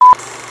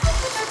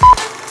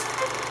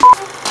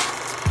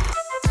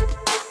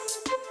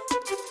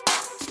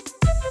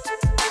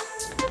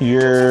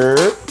Yo.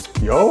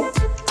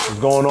 What's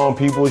going on,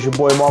 people? It's your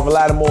boy Marvin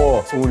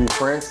Lattimore. Udi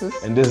Francis.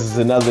 And this is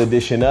another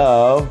edition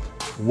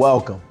of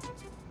Welcome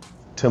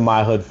to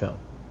My Hood Film.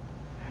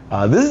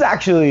 This is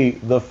actually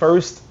the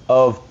first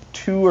of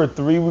 2 or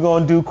 3 we're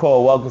going to do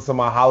called Welcome to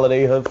My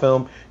Holiday Hood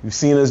Film. You've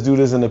seen us do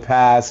this in the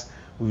past.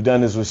 We've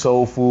done this with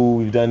Soul Food.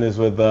 We've done this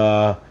with,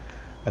 what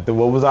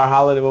was our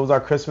holiday? What was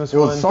our Christmas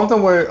one? It was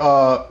something with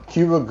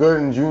Cuba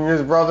Gooding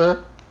Jr.'s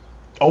brother.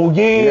 Oh,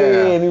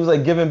 yeah, and he was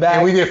like giving back.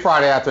 And we did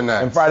Friday After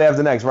Next. And Friday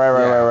After Next,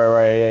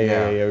 right.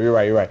 Yeah. You're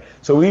right.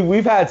 So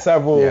we've had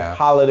several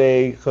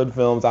holiday hood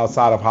films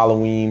outside of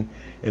Halloween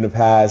in the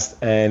past,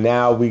 and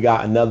now we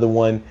got another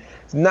one.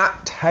 It's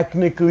not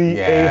technically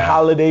a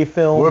holiday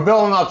film. We're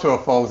building up to it,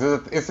 folks.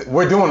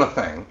 We're doing a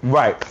thing.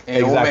 Right, and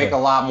it will make a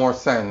lot more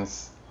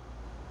sense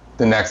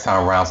the next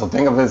time around. So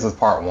think of this as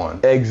part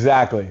 1.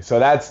 Exactly. So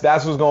that's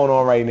what's going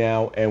on right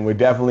now, and we're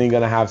definitely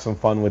going to have some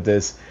fun with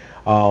this.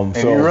 And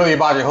if you're really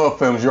about your hood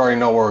films, you already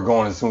know where we're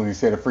going as soon as you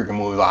say the freaking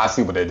movies. Like, I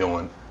see what they're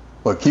doing.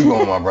 But keep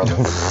going, my brother.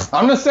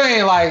 I'm just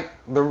saying, like,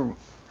 you're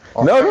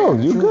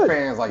good.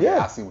 Fans, like,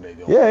 I see what they're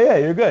doing. Yeah,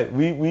 you're good.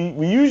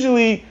 We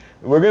usually,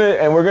 we're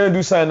gonna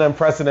do something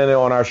unprecedented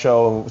on our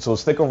show, so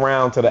stick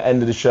around to the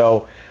end of the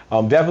show.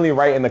 Definitely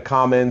write in the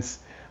comments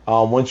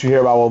once you hear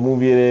about what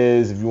movie it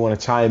is, if you want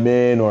to chime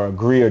in or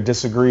agree or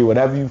disagree,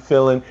 whatever you're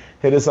feeling,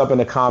 hit us up in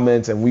the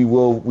comments, and we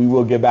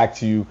will get back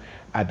to you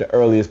at the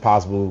earliest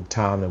possible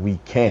time that we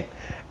can.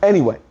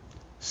 Anyway,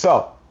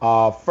 so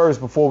first,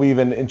 before we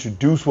even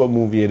introduce what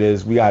movie it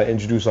is, we got to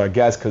introduce our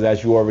guest, because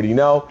as you already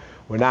know,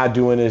 we're not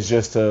doing this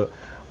just to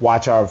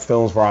watch our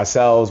films for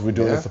ourselves. We're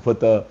doing this to put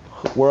the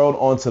world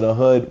onto the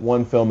hood,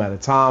 one film at a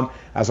time.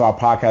 That's what our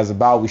podcast is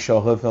about. We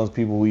show hood films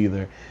people who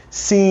either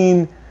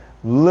seen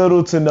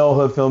little to no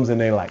hood films in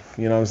their life.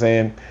 You know what I'm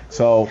saying?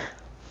 So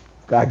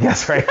I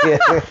guess right here.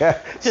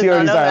 She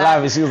already started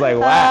laughing. She was like,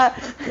 wow.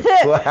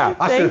 Wow.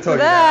 I should have told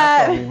you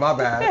that. My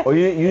bad. Oh, I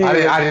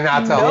did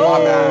not tell you. My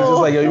bad. It was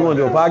just like, yo, you want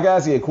to do a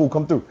podcast? Yeah, cool,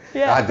 come through.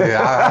 Yeah. I did.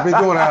 I've been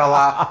doing that a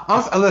lot.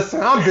 Listen,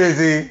 I'm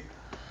busy.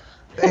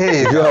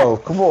 Hey, yo,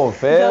 come on,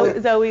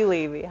 fam. Zoe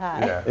Levy,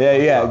 hi.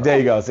 Yeah, there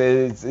you go. So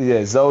it's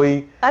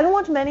Zoe. I don't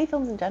watch many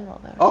films in general,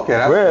 though. Okay,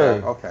 that's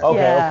really? fair.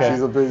 Okay.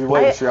 She's a busy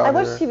woman. I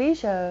watch TV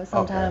shows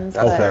sometimes.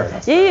 Okay.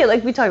 That's fair. Yeah,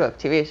 like we talk about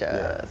TV shows.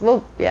 Yeah.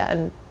 Well,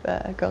 and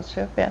Girls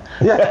Trip, Yeah.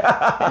 No,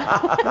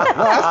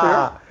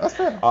 that's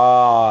fair.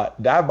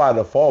 That by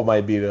default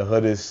might be the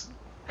hoodest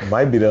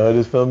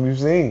film you've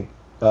seen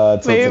till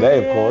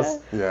today, of course.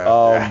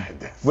 Yeah.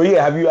 But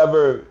yeah, have you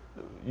ever?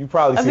 You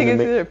probably seen. I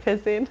think it's either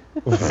pissing.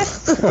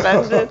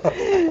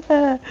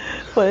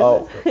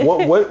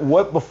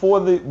 What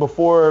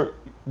before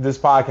this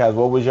podcast?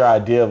 What was your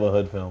idea of a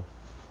hood film?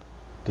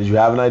 Did you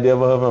have an idea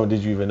of a hood film? Or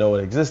did you even know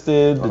it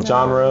existed? The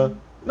genre?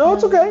 No,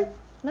 it's okay.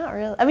 Not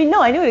really. I mean,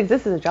 no, I knew it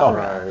existed as a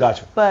genre. Oh,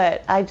 gotcha.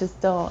 But I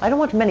don't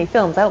watch many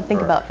films. I don't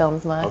think about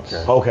films much.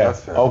 Okay.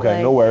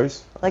 Okay. No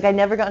worries. Like, I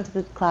never got into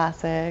the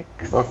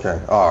classics. Okay.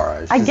 All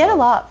right. I get a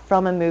lot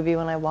from a movie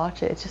when I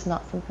watch it. It's just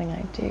not something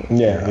I do.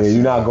 Yeah,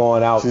 you're not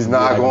going out. She's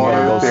not going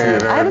to the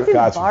theater. I haven't seen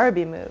the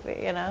Barbie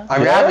movie, you know? I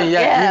mean, I haven't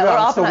yet.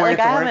 Yeah, I'm still waiting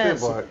to rent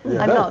it, but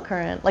I'm not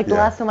current. Like, the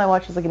last film I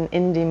watched was like an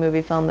indie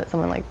movie film that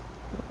someone like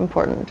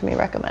important to me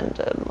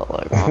recommended.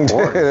 Like,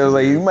 it was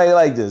like, you might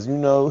like this, you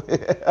know?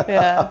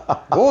 Yeah.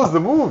 What was the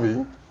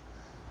movie?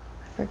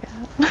 I forget.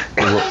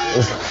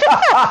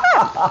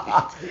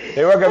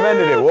 They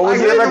recommended it. What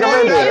was it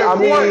recommended? I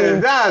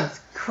mean, that's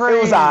crazy.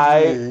 It was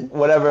alright,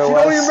 whatever it was. You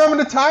don't even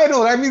remember the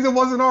title. That means it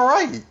wasn't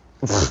alright.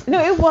 No,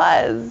 it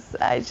was.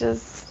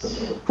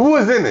 Who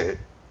was in it?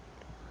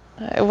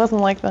 It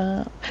wasn't like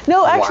that.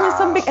 No, actually,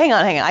 some big. Hang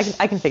on.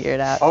 I can figure it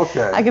out.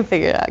 Okay. I can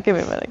figure it out. Give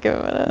me a minute.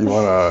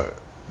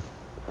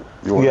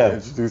 You wanna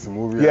introduce the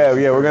movie? Yeah.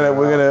 We're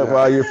gonna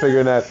while you're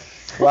figuring that,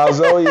 while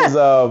Zoe is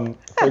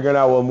figuring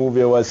out what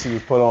movie it was she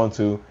was put on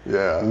to.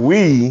 Yeah.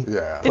 We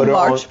put in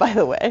March, by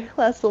the way.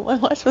 Last film I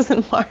watched was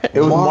in March.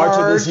 It was March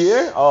of this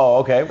year?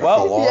 Oh, okay.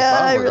 Well,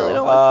 I really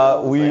don't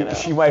watch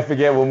she might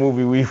forget what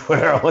movie we put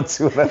her on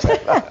to.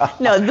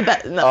 No, the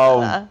best.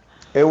 No.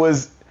 It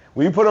was,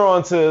 we put her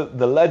on to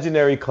the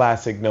legendary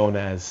classic known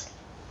as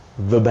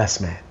The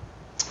Best Man.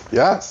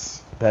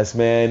 Yes. Best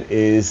Man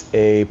is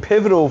a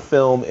pivotal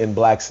film in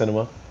black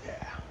cinema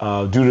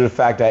due to the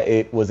fact that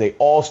it was an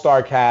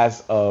all-star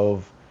cast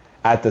of,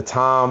 at the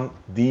time,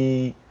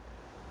 it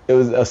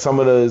was it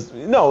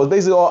was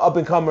basically all up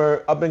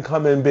and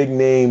coming big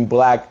name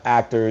black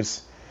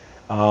actors.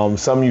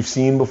 Some you've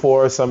seen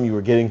before, some you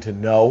were getting to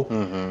know,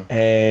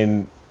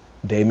 and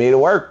they made it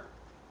work.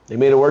 They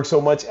made it work so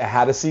much it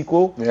had a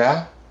sequel.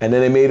 Yeah. And then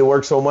they made it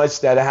work so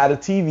much that it had a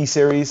TV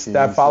series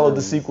that followed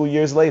the sequel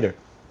years later.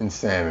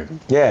 Insanity.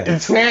 Yeah.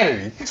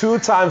 Insanity. 2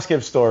 time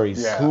skip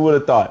stories. Yeah. Who would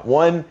have thought?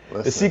 One,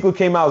 the sequel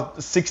came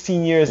out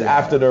 16 years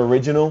after the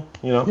original,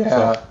 you know? Yeah.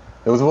 So.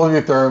 It was supposed to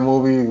be a third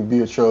movie. It would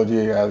be a trilogy.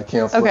 It got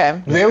canceled.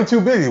 Okay. They were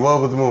too busy.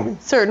 What was the movie?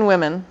 Certain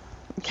Women.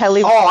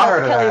 Kelly. I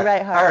heard of Kelly that.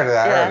 Reichardt. I heard of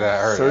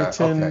that.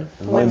 Certain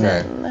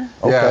women.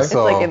 Okay. Yeah, it's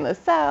like in the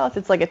South.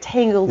 It's like a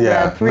tangled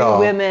web. 3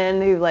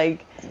 women who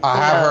like. I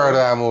have heard of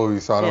that movie,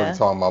 so I know what you're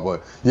talking about.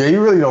 But yeah,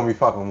 you really don't be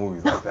fucking with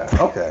movies like that.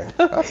 Okay,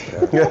 that's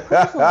fair.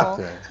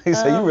 Okay. He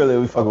said you really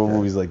don't be fucking with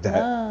movies like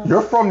that.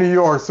 You're from New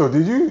York, so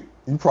did you?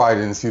 You probably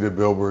didn't see the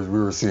billboards we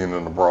were seeing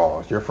in the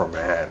Bronx. You're from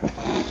Manhattan.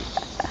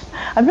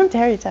 I'm from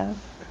Tarrytown,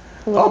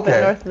 a little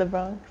bit north of the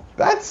Bronx.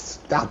 That's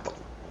not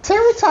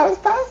Tarrytown is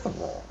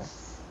passable.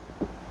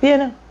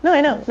 Yeah, no,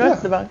 I know. North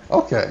of the Bronx.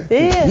 Okay.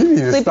 Yeah. You need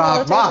to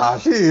stop by.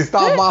 She need to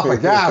stop by for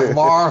gas,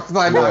 Mark. It's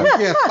like, no, you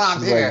can't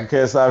stop here. Like, you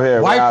can't stop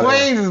here. White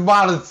Plains is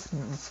about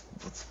as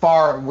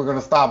far we're going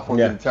to stop before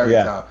we get to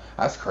Tarrytown.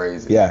 That's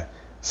crazy. Yeah.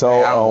 So,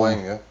 I don't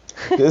blame you.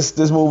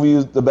 this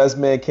movie, The Best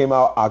Man, came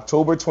out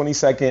October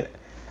 22nd.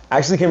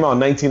 Actually came out in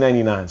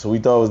 1999, so we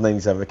thought it was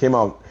 97. It came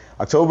out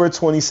October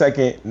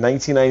 22nd,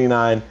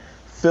 1999.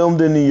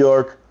 Filmed in New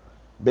York.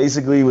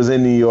 Basically, was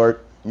in New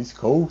York. East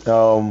Coast.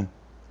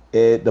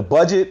 The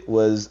budget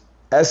was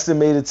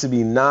estimated to be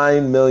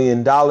 $9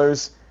 million.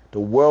 The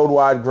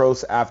worldwide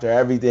gross after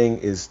everything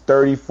is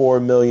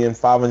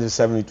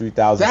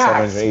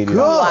 $34,573,780.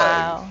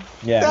 Wow.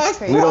 Yeah, That's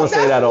we don't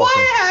say that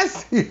often.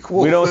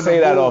 We don't say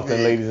that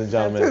often, ladies and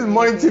There's gentlemen.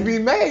 money to be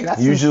made.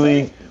 That's Usually,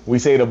 insane. we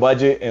say the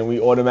budget and we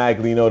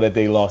automatically know that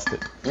they lost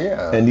it.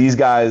 Yeah. And these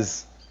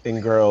guys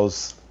and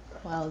girls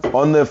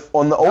on the That's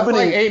opening,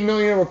 like $8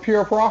 million of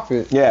pure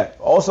profit. yeah.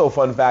 Also,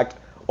 fun fact: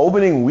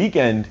 opening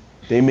weekend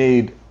they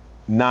made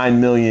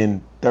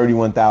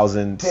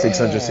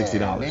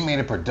 $9,031,660. They made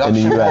a production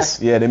in the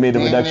U.S. Yeah, they made the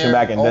production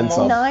back and then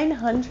some.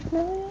 900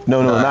 million?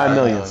 No, 9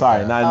 million.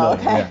 Sorry, 9 million.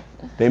 okay. Yeah.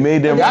 They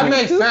made their That money.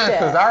 makes sense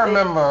because I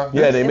remember.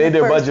 Yeah, they made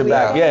their budget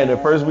back. weekend. Yeah, in the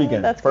first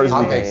weekend. That's first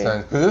crazy. That weekend. makes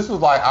sense because this was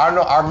like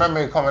I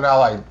remember it coming out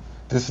like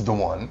this is the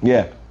one.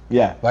 Yeah.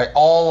 Like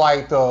all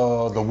like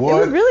the wood.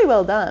 It was really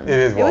well done. It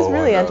is It was well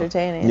really done.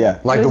 entertaining. Yeah.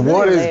 Like It the was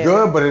wood really is layered.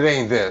 good, but it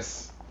ain't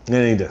this. It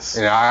ain't this.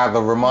 And I have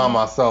to remind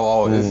myself,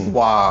 oh, this is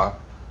why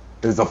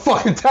there's a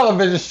fucking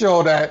television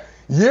show that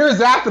years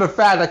after the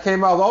fact that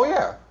came out. Oh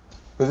yeah,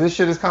 because this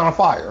shit is kind of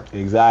fire.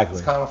 Exactly.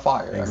 It's kind of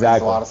fire. That Exactly.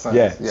 makes a lot of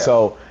sense. Yeah.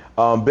 So,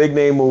 big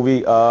name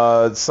movie.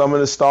 Some of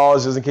the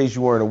stars, just in case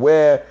you weren't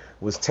aware,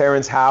 was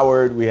Terrence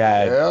Howard. We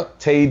had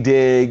Taye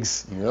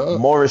Diggs,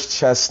 Morris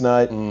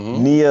Chestnut,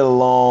 Nia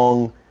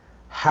Long,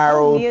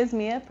 Harold. Mia's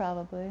Mia,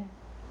 probably.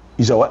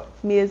 You said what?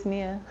 Mia's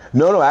Mia.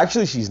 No,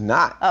 actually she's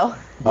not. Oh.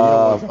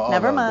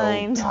 Never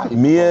mind.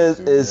 Mia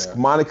is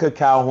Monica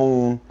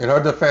Calhoun. In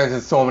her defense,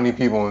 there's so many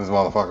people in this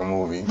motherfucking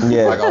movie.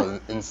 Yeah. Like an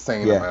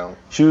insane amount.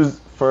 She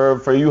was,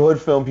 for you hood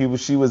film people,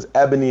 she was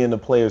Ebony in the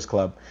Players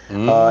Club.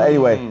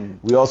 Anyway,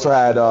 we also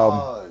had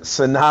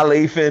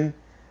Sanaa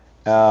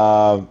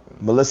Lathan,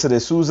 Melissa De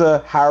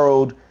Souza,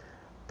 Harold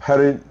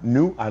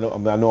Perrineau. I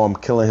know I'm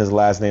killing his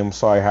last name. I'm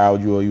sorry,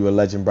 Harold. You a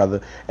legend, brother.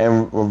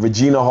 And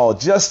Regina Hall,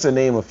 just to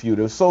name a few.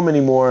 There's so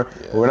many more.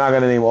 But we're not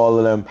gonna name all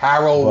of them.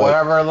 Harold,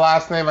 whatever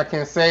last name I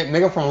can't say.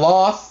 Nigga from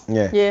Lost.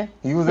 Yeah.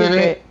 He was in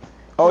it.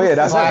 Oh yeah,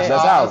 that's Harold.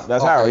 That's Harold.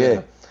 That's Harold.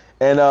 Yeah.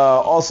 And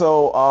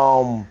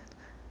also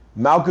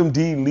Malcolm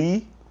D.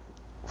 Lee,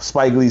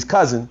 Spike Lee's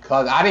cousin.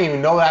 Cause I didn't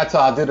even know that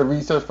till I did the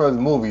research for the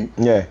movie.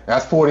 Yeah.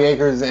 That's 40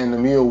 Acres and the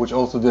Mule, which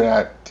also did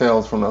that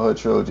Tales from the Hood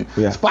trilogy.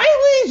 Yeah. Spike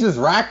Lee's just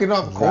racking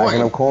up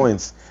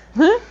coins.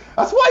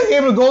 That's why he's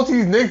able to go to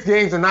these Knicks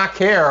games and not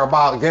care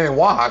about getting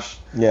washed.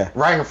 Yeah.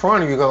 Right in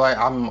front of you, because like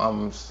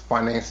I'm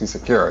financially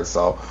secure.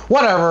 So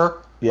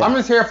whatever. Yeah. I'm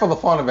just here for the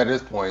fun of it at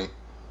this point.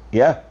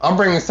 Yeah. I'm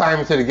bringing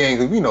Simon to the game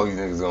because we know these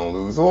niggas gonna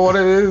lose. So what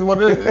it is,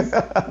 what it is.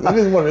 It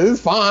is what it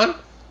is. Fine.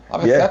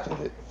 I've accepted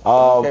it. I'm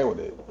okay with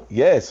it.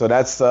 Yeah, so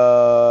that's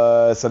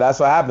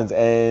what happens,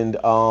 and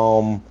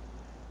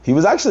he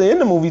was actually in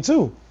the movie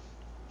too.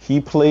 He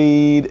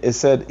played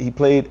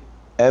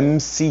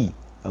MC,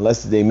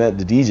 unless they meant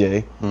the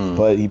DJ,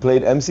 but he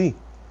played MC.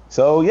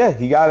 So yeah,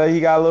 he got a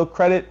little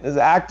credit as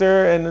an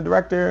actor and the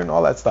director and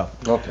all that stuff.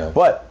 Okay.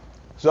 But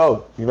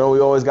so we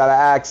always gotta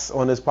ask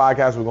on this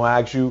podcast. We're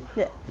gonna ask you,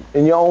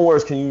 in your own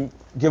words, can you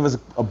give us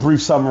a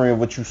brief summary of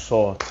what you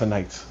saw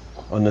tonight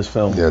on this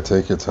film? Yeah,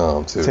 take your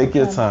time too. Take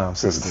your time,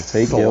 sister.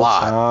 Take your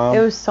time.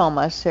 It was so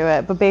much to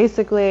it, but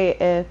basically,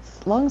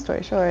 it's long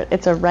story short.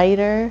 It's a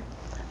writer.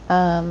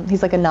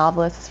 He's like a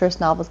novelist. His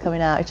first novel's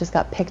coming out. It just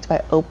got picked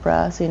by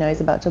Oprah, so he's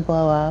about to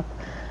blow up.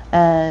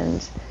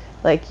 And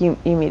like you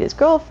meet his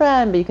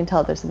girlfriend, but you can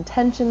tell there's some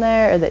tension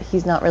there, or that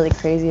he's not really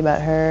crazy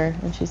about her,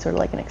 and she's sort of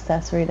like an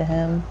accessory to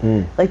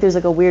him. Like there's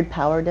like a weird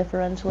power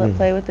differential at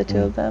play with the two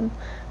of them,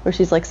 where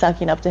she's like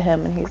sucking up to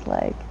him, and he's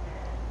like,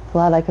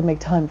 glad I could make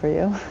time for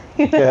you.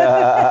 That's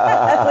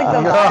like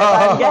the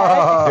vibe I'm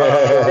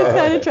getting. It's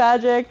kind of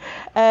tragic.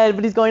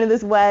 But he's going to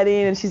this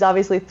wedding, and she's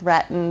obviously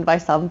threatened by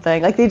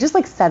something. Like they just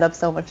like set up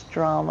so much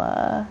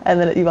drama, and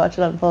then you watch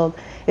it unfold.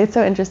 It's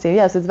so interesting.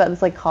 Yes, it's about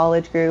this like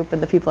college group,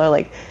 and the people are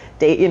like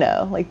dating,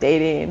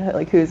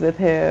 like who's with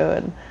who,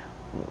 and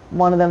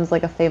one of them is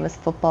like a famous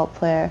football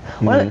player.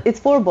 It's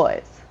 4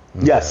 boys.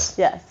 Yes.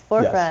 Yes,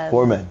 4 friends.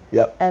 4 men.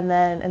 Yep. And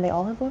they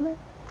all have women?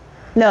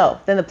 No,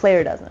 then the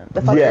player doesn't.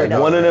 The fuck boy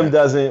doesn't. One of them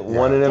doesn't.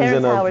 One of them's Terrence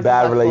in a Howard's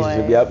bad a fuck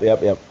relationship. boy.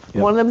 Yep.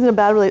 One of them's in a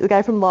bad relationship. The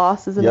guy from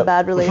Lost is in a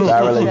bad relationship.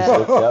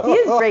 Yep. He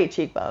has great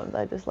cheekbones.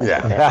 I just like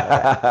the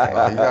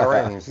family. He got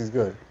range. He's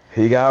good.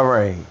 He got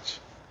range.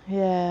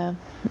 Yeah.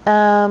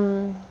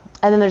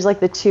 And then there's like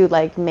the two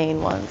like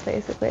main ones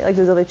basically. Like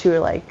those other two are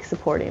like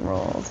supporting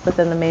roles, but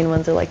then the main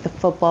ones are like the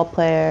football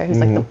player who's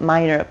like the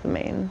minor of the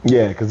main.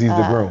 Yeah, because he's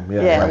the groom.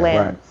 Yeah,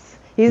 Lance. Right.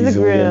 He's the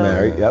groom.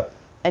 Married. Yep.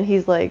 And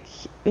he's like,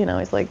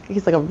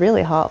 he's like a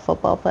really hot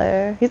football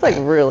player. He's like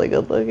really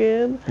good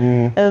looking.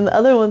 And the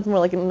other one's more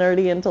like a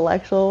nerdy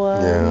intellectual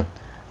one. Yeah.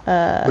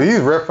 But he's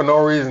ripped for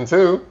no reason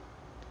too.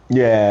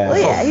 Yeah.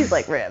 Well, yeah, he's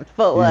like ripped,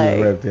 but like.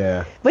 He's ripped,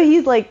 yeah. But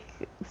he's like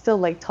still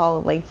like tall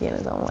and lanky in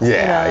his own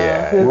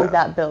way. He was like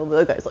that build. The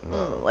other guy's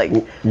like,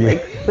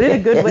 but in a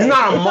good way. He's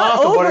not a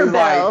monster, but he's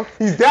like,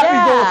 he's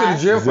definitely going to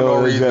the gym for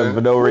no reason.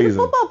 For no reason. He's a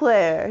football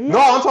player. No,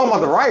 I'm talking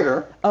about the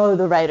writer. Oh,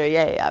 the writer.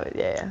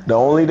 Yeah. The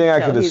only thing I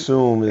could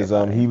assume is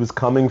he was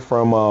coming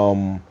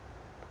from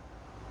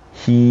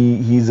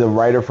he's a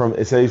writer from,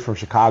 it says he's from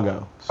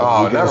Chicago.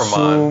 So never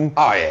mind.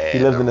 Oh yeah. He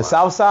lived in the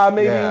South Side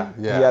maybe. Yeah.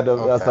 He had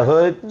that's the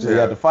hood. So he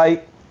had to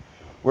fight.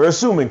 We're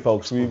assuming,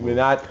 folks. We're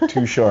not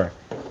too sure.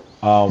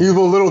 He was a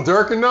little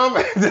Dirk in them.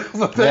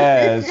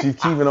 Yeah, she's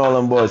keeping all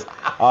them boys.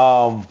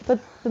 But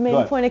the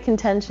main point of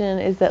contention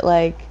is that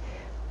like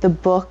the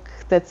book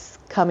that's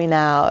coming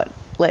out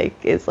like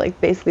is like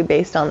basically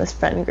based on this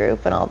friend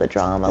group and all the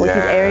drama. Like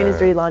he's airing his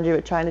dirty laundry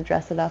but trying to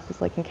dress it up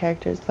as like in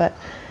characters, but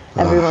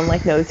everyone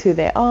like knows who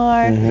they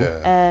are.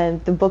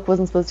 And the book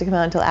wasn't supposed to come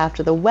out until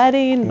after the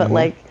wedding, but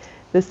like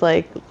this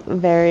like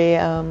very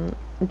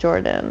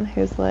Jordan,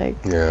 who's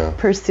like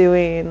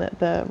pursuing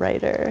the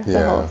writer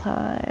the whole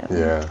time.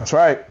 Yeah, that's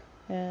right.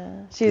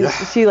 Yeah,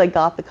 she like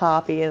got the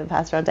copy and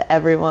passed it around to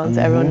everyone,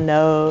 so everyone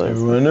knows.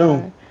 Everyone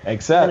knew,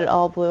 except and it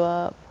all blew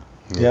up.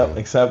 Yep,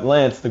 except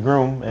Lance, the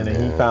groom, and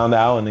then he found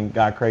out and then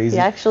got crazy.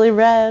 He actually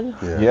read.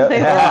 Yep. No,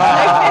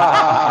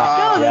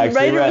 the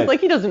writer was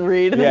like, he doesn't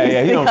read.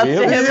 And he don't read.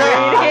 He's like,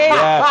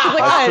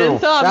 I didn't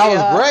tell That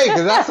was great,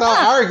 because that's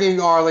how arrogant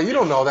you are. Like, you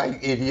don't know that, you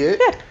idiot.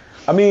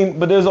 I mean,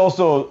 but there's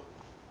also.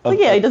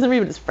 He doesn't read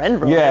what his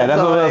friend wrote. Yeah,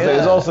 that's what I was saying.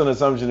 There's also an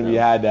assumption to be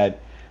had that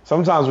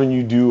sometimes when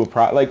you do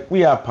like we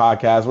have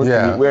podcasts,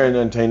 we're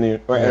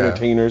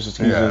entertainers,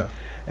 excuse me,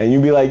 and you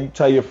be like, you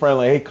tell your friend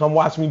like, hey, come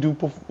watch me do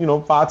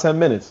 5-10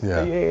 minutes.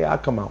 Yeah, I'll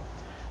come out.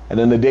 And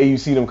then the day you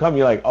see them come,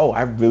 you're like, oh,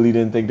 I really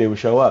didn't think they would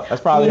show up.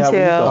 That's probably how we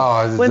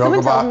felt. When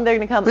someone tells them they're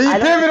gonna come, but you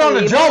pivot on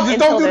the joke. Just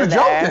don't do the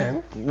joke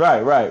then.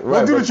 Right.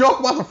 Don't do the joke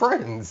about the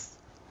friends.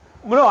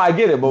 Well, no, I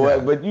get it,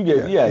 but you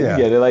get you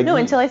get it. Like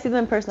until I see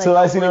them in person. Until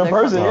I see them in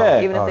person,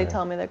 even if they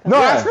tell me they're coming.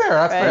 No, that's fair.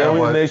 That's fair. And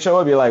when they show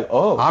up, you're like,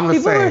 oh. I'm the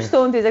People same. are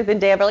so enthusiastic the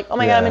day of, like, oh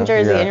my god, I'm in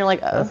Jersey, and you're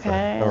like,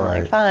 okay,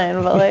 like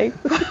fine, but like.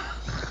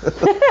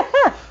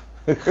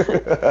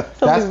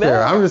 That's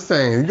fair. I'm just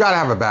saying, you gotta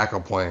have a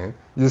backup plan.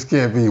 You just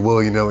can't be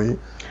willy-nilly.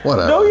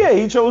 Whatever. No,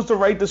 he chose to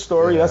write the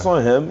story. That's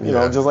on him. You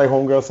know, just like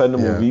Homegirl said in the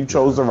movie, you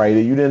chose to write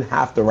it. You didn't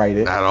have to write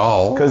it at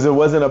all because it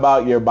wasn't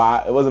about it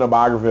wasn't a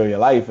biography of your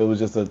life. It was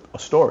just a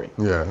story.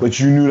 Yeah.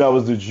 But you knew that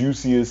was the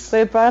juiciest.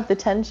 But it brought up the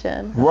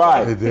tension.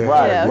 Right. It's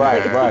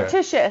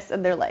fictitious,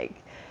 and they're like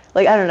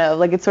I don't know,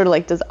 like it's sort of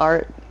like, does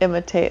art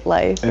imitate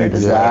life? Or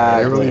does it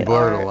really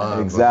blurred the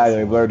line.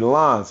 Exactly, it blurred the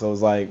line. So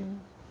it's like,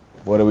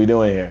 what are we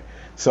doing here?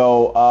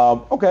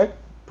 So okay.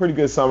 Pretty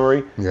good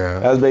summary. Yeah.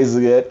 That's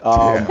basically it.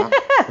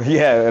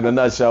 In a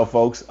nutshell,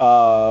 folks.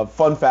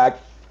 Fun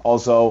fact,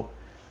 also,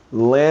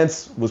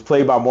 Lance was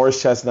played by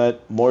Morris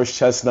Chestnut. Morris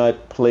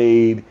Chestnut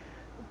played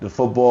the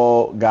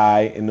football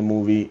guy in the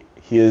movie.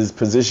 His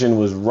position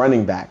was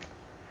running back.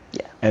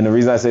 Yeah. And the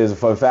reason I say it's a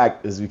fun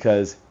fact is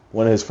because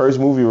one of his first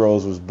movie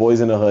roles was Boys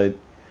in the Hood,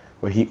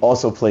 where he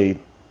also played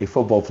a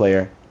football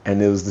player,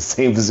 and it was the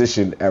same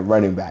position at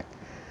running back.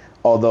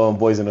 Although in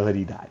Boys in the Hood,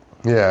 he died.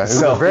 Yeah,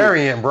 it's a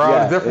variant, bro.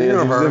 It's a different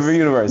universe. It's a different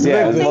universe.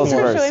 Yeah, it's a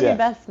multiverse. Showing me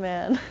Best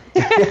Man.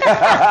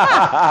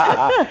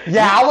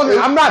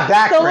 I'm not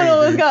that Someone crazy.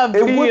 almost got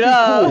beat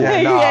up.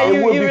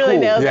 It would be really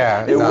cool. nailed it.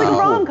 Yeah, It was like a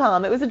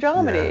rom-com. It was a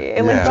dramedy.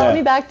 It brought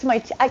me back to my,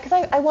 because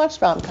I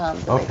watched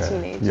rom-coms in my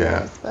teenage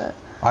years, but.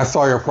 I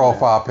saw your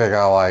profile pic.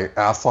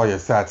 I saw your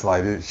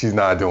satellite. She's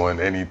not doing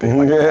anything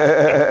like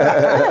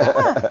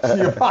that.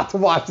 She's about to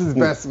watch his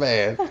Best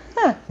Man.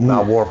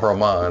 Not War for a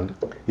Mind.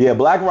 Yeah,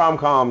 black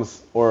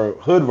rom-coms, or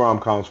hood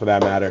rom-coms for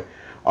that matter,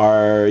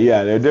 are,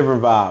 they're a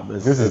different vibe.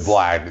 This is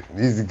black.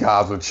 These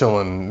guys were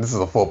chilling. This is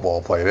a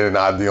football play. They're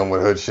not dealing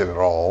with hood shit at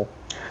all.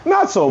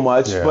 Not so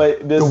much,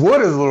 but the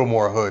Wood is a little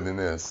more hood than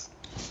this.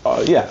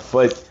 But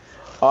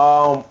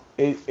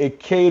it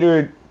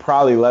catered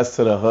probably less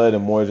to the hood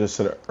and more just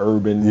to the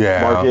urban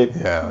market.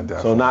 Yeah,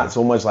 definitely. So not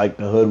so much like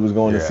the hood was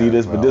going to see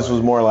this, but this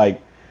was more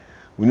like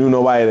we knew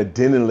nobody that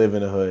didn't live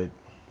in the hood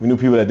We knew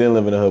people that didn't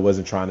live in the hood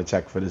wasn't trying to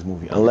check for this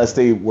movie unless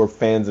they were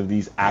fans of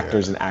these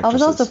actors and I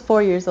actresses. was also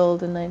 4 years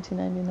old in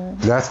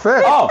 1999. That's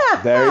fair. Oh,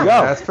 there you go.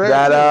 That's fair.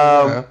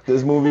 That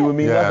this movie would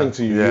mean nothing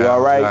to you. Yeah, you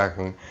all right?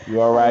 Exactly. You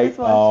all right?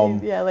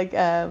 Like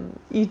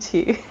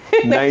E.T.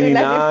 99.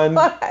 Yeah,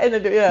 I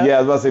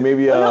was about to say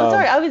maybe. Oh, no,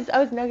 sorry. I was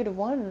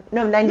 -1.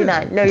 No,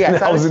 99. No,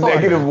 yes, I was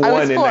 -4.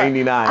 -1 in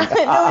 99.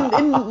 No,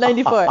 in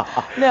 94.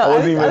 No,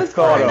 I was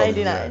 4 in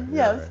 99.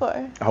 Yeah, I was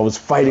 4. I was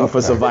fighting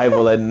for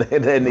survival, and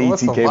then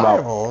E.T. came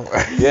out.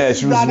 Yeah,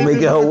 she was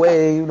making her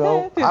way. You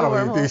know. I don't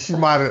even think she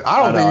might have.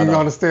 I don't think you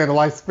understand the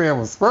lifespan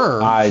of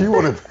sperm. She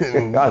would have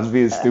been. I was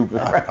being stupid.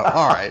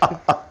 All right,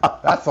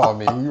 that's all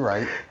me. You're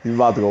right. You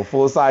about to go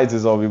full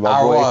scientist on me,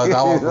 my boy.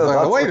 I was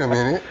like, wait a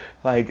minute.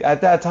 Like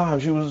at that time,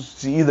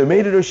 she either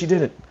made it or she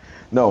didn't.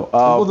 No.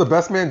 What the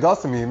best man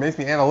does to me, it makes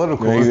me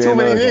analytical. There's too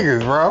many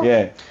niggas, bro.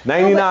 Yeah.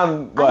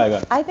 99.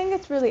 I think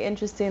it's really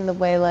interesting the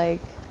way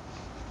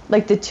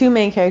like the two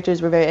main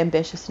characters were very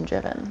ambitious and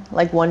driven.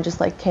 Like one just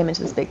like came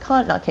into this big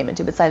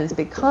signed this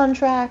big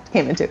contract,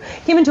 came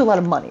into a lot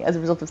of money as a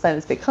result of signing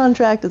this big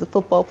contract as a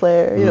football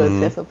player, you know,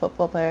 as a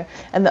football player.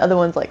 And the other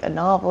one's like a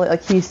novel.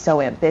 Like he's so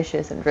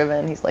ambitious and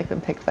driven. He's like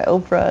been picked by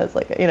Oprah. It's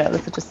like, you know,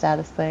 that's such a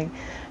status thing.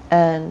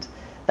 And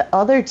the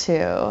other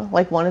two,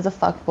 like one is a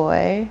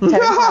fuckboy.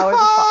 Terry Powers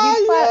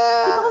he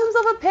calls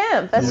himself a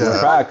pimp. That's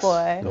just a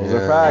fuckboy. Those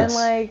are facts.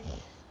 And like,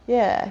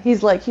 yeah,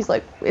 he's like,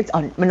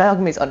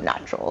 monogamy is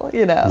unnatural,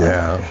 you know.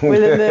 Yeah.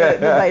 Within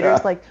the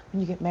writers, like,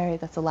 when you get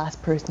married, that's the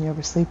last person you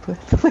ever sleep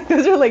with. Like,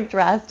 those are like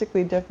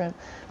drastically different.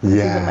 Yeah.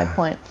 This is my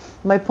point.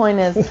 My point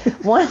is,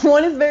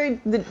 one is very,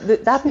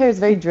 that pair is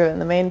very driven,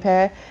 the main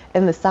pair,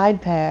 and the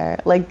side pair,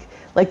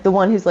 like the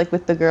one who's like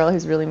with the girl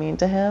who's really mean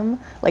to him,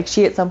 like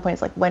she at some point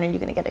is like, when are you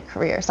gonna get a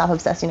career? Stop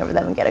obsessing over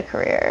them and get a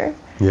career.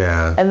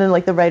 Yeah. And then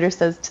like the writer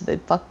says to the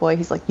fuckboy,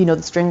 he's like, you know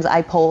the strings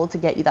I pulled to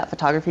get you that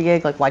photography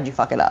gig, like why'd you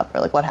fuck it up?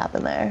 Or like what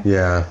happened there?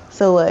 Yeah.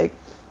 So like,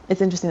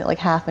 it's interesting that like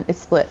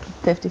it's split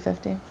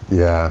 50-50.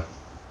 Yeah.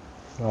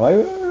 I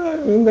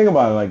didn't think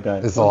about it like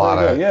that. It's a lot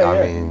of,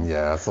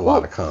 it's a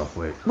lot of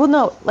conflict. Well,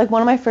 no, like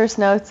one of my first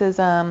notes is,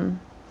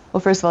 well,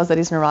 first of all, is that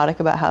he's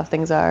neurotic about how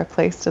things are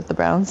placed at the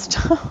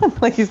brownstone.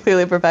 Like, he's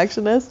clearly a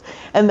perfectionist.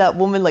 And that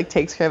woman, like,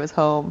 takes care of his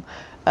home.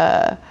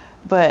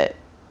 But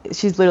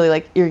she's literally,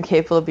 like, you're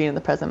incapable of being in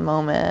the present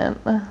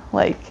moment.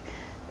 Like,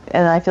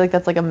 and I feel like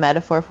that's, like, a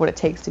metaphor for what it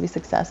takes to be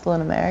successful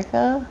in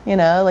America. You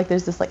know? Like,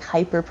 there's this, like,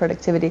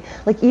 hyper-productivity.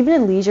 Like, even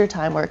in leisure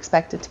time, we're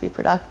expected to be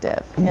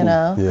productive, you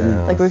know?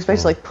 Yeah. Like, we're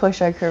expected to, like,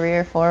 push our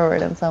career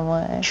forward in some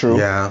way. True.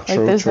 Yeah.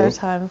 Like, there's no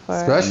time for...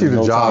 Especially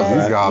the jobs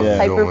these guys are doing.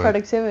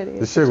 Hyper-productivity.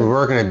 This shit was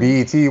working at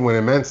BET when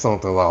it meant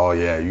something. Like, oh,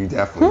 yeah, you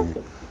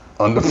definitely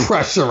under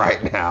pressure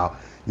right now.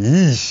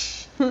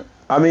 Yeesh.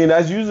 I mean,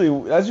 that's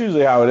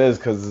usually how it is,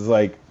 because it's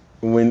like,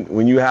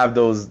 when you have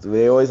those,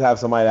 they always have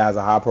somebody that has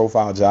a high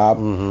profile job,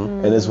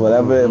 and it's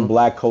whatever in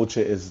black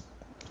culture is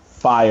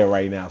fire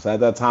right now. So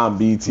at that time,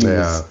 BT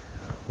was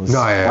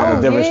on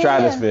a different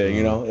stratosphere.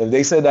 You know, if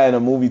they said that in a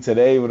movie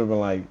today, it would have been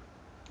like,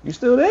 you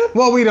still there?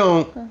 Well, we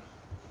don't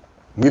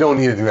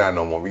need to do that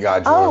no more. We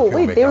got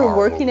Jordan Peele they were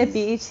working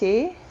movies. At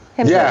BET?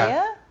 Him yeah.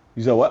 Mia?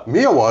 You said what?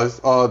 Mia was.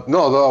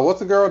 What's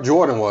the girl?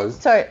 Jordan was.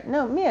 Sorry,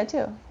 no, Mia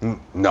too.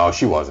 No,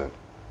 she wasn't.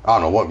 I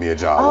don't know what Mia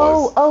job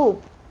was.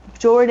 Oh.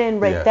 Jordan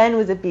then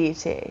was at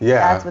BET. Yeah.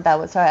 That's what that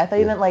was. Sorry, I thought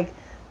you meant like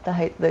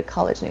the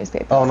college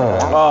newspaper. Oh, no.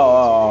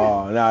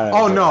 No.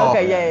 Oh, no.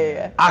 Okay,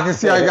 yeah. I can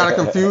see how you got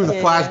confused. The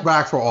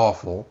flashbacks were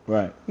awful.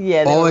 Right.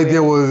 Yeah. All they did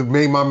was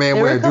make my man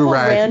wear a do-rag. There were a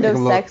couple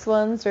random sex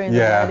ones during the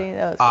wedding.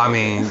 That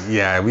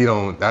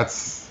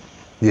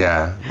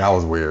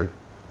was weird.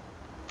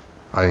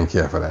 I didn't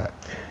care for that.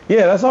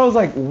 Yeah, that's why I was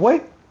like,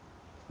 what?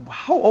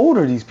 How old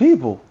are these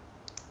people?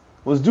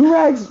 Was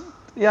do-rags...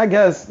 Yeah, I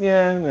guess.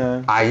 Yeah. You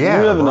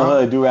live in the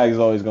hood, do-rag is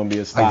always going to be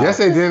a style. I guess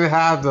they didn't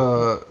have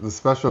the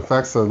special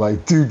effects of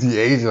like do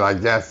de-aging. I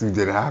guess you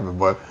didn't have it,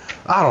 but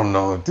I don't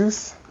know.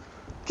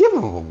 Give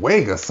him a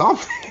wig or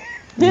something.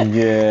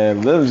 Yeah,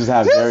 let them just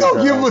have Just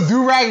don't give him a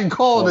do-rag and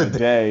call it a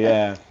day.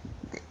 Yeah.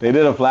 They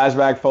did a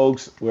flashback,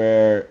 folks,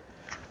 where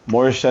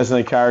Morris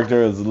Chestnut's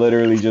character is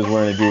literally just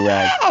wearing a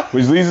do-rag,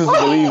 which leads us to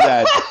believe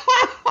that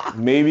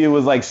maybe it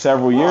was like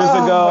several years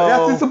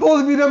ago. That's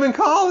supposed to be them in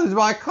college.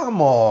 Like,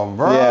 come on,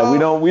 bro.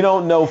 Yeah, we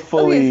don't know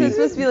fully. Okay, so it's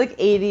supposed to be like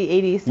 80,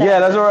 87. Yeah,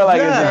 that's what we're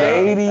like. Is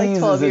it the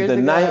 80s? Like is it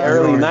the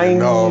early 90s?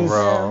 No,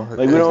 bro.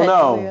 Like, we don't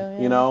know.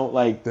 You know,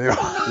 like,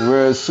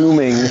 we're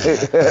assuming.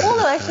 Well,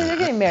 no, actually, they're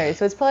getting married,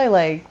 so it's probably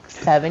like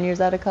 7 years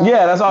out of college.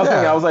 Yeah, that's what I was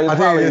thinking. I was like, I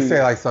think they did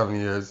say like 7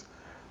 years.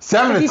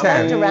 7 to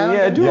 10.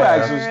 Yeah,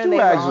 do-rags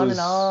was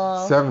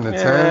 7 to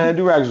 10. Yeah,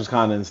 do-rags was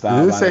kind of in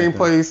style. The same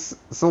place.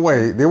 So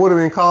wait, they would have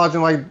been in college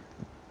in like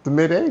the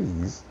mid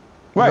 80s.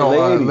 Right, no,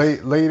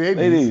 late 80s. Late 80s. Late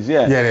 80s,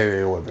 yeah. Yeah,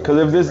 they would have been.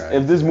 Because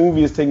if this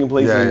movie is taking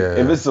place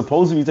if it's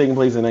supposed to be taking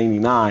place in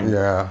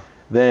 99,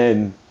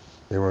 then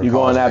you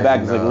go on that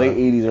back, it's like late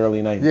 80s,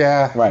 early 90s.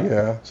 Yeah. Right.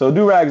 Yeah. So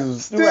do-rags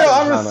is still,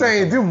 I'm just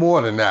saying, do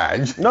more than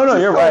that. No,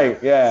 you're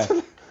right. Yeah.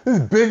 This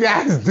big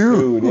ass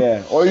dude.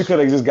 Yeah. Or you could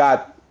have just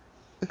got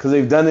Because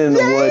they've done it in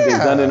the Wood, they've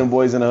done it in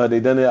Boys in the Hood,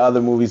 they've done it in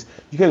other movies.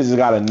 You could have just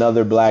got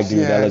another black dude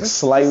that looks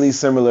slightly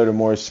similar to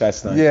Morris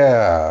Chestnut.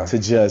 Yeah. To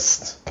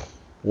just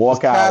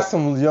walk out. Cast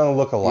some young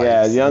lookalikes.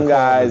 Yeah, young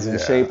guys in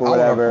shape or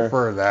whatever. I would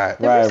prefer that.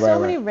 There were so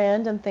many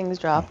random things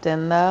dropped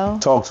in, though.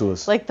 Talk to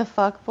us. Like the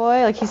fuck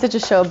boy, like he's such a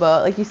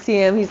showboat. Like you see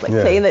him, he's like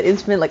playing that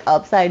instrument like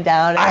upside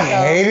down. I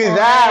hated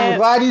that. I'm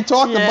glad you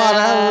talked about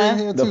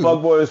that. The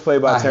fuck boy was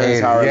played by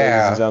Terrence Howard, ladies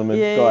and gentlemen.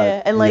 Yeah, Go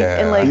ahead. And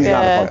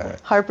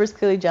like Harper's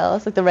clearly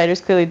jealous. Like the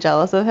writer's clearly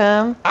jealous of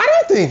him. I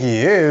don't think he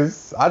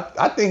is.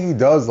 I think he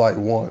does like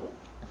want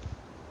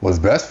what's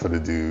best for the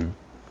dude.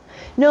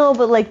 No,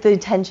 but like the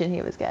attention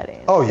he was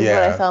getting. Oh, is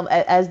what I saw him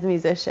as the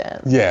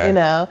musician. Yeah. You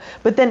know?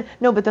 But then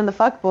the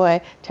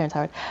fuckboy, Terrence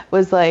Howard,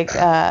 was like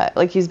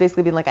he was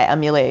basically being like, I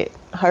emulate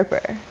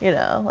Harper, you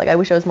know? Like, I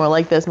wish I was more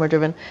like this, more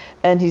driven.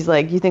 And he's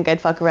like, you think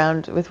I'd fuck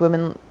around with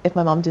women if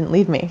my mom didn't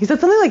leave me? He said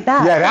something like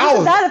that. Yeah, that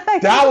was that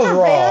effect. That was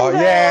wrong.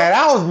 Yeah,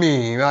 that was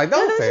mean. Like,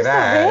 don't say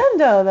that.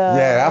 Rando, though.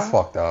 Yeah, that's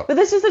fucked up. But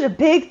this is such a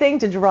big thing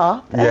to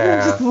drop and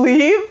then just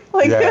leave.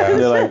 Like,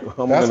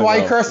 that's why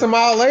he cursed him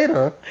out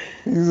later.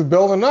 He was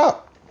building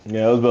up.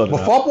 Yeah, it was building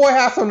up. But Fuckboy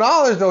had some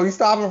knowledge, though. He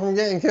stopped him from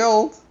getting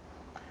killed.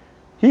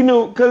 He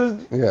knew,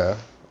 because,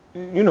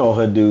 you know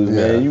hood dudes,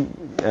 man. You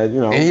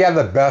know. And he had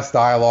the best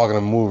dialogue in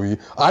the movie.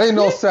 I didn't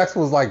know sex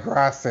was like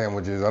grass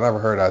sandwiches. I never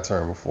heard that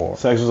term before.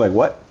 Sex was like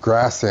what?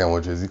 Grass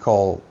sandwiches. He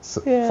called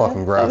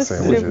fucking grass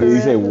sandwiches. Did you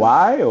say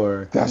why,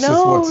 or? That's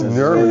just what's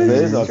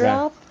nervous.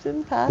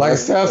 Like,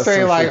 instead of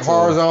saying like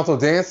horizontal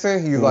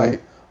dancing, he's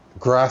like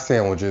grass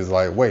sandwiches.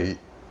 Like, wait.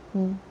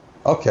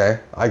 Okay,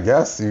 I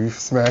guess you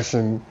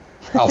smashing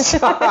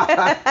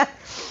outside.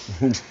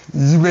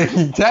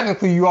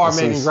 Technically you are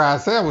making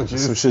grass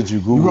sandwiches. Some shit you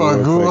Google. You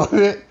gonna Google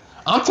it?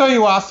 I'm telling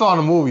you what I saw in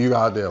the movie you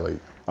got there, like.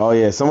 Oh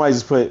yeah, somebody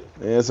just put,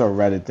 it's a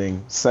Reddit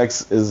thing.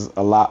 Sex is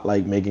a lot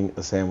like making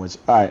a sandwich.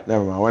 All right,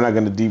 never mind. We're not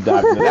gonna deep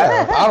dive into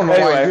that. I don't know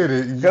why you did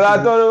it. Because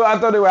I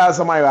thought it would have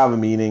somebody have a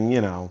meaning, you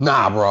know.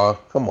 Nah, bro.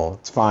 Come on.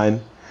 It's fine.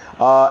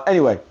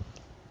 Anyway,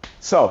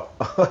 so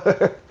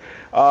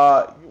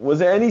was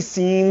there any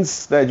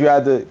scenes that you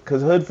had to?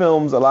 Because hood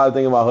films, a lot of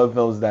things about hood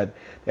films that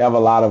they have a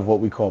lot of what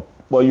we call.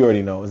 Well, you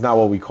already know. It's not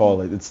what we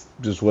call it. It's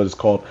just what it's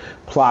called.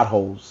 Plot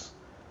holes.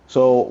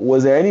 So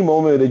was there any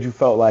moment that you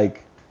felt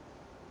like,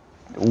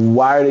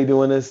 why are they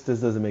doing this? This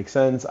doesn't make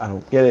sense. I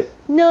don't get it.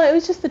 No, it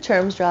was just the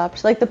terms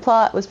dropped. Like, the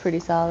plot was pretty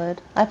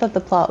solid. I thought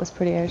the plot was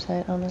pretty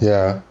airtight, honestly.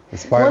 Yeah.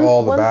 Despite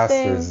all the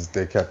bastards,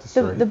 they kept it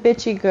straight. The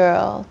bitchy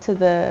girl to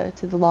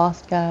the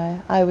lost guy.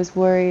 I was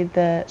worried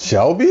that...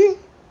 Shelby?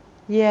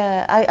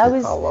 Yeah, I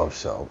love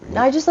Shelby.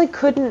 I just, like,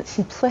 couldn't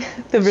play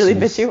the really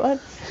bitchy one.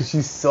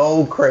 She's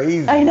so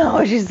crazy. I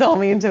know, she's so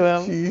mean to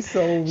him. She's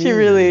so mean. She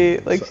really,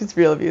 like, she's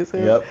real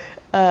abusive.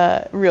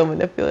 Yep. Real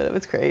manipulative.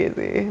 It's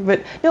crazy.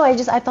 But, no, I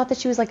thought that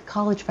she was, like, a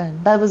college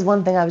friend. That was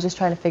one thing I was just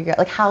trying to figure out.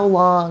 Like, how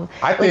long?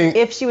 I think...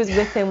 if she was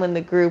with him when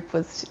the group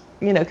was...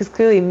 You know, because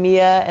clearly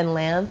Mia and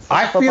Lance.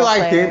 I feel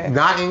like they're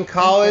not in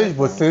college,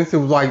 but since it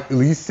was like at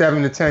least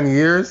 7 to 10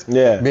 years,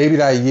 maybe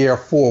that year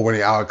 4 when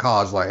they're out of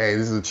college, like, hey,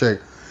 this is a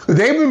chick.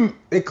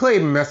 They clearly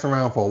been messing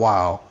around for a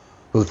while.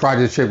 It was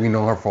probably this chick we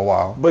know her for a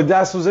while. But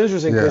that's what's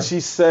interesting because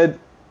she said,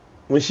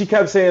 when she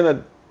kept saying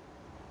that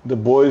the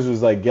boys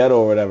was like ghetto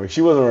or whatever, she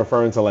wasn't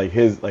referring to like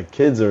his like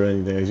kids or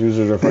anything. She was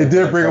just referring. They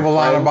did bring up a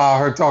line about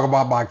her talking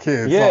about my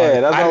kids. Yeah,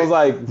 like, that's what I was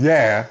like.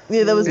 Yeah,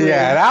 that was weird.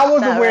 Yeah, that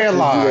was a weird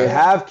line. Do they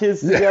have kids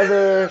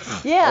together?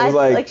 Yeah, I was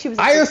like she was.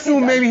 I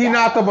assumed maybe he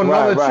knocked up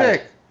another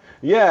chick.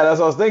 Yeah, that's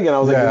what I was thinking. I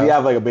was like, did he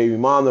have like a baby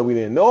mom that we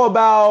didn't know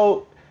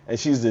about? And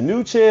she's the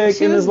new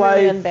chick in his life.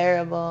 She was really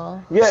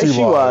unbearable. Yeah,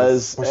 she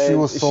was. But she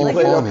was so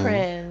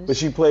funny. But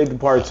she played the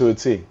part to a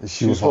T.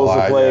 She was supposed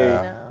to play.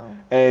 Yeah.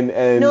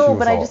 And no,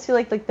 but I just feel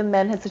like the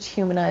men had such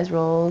humanized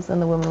roles and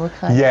the women were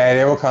kind of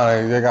they were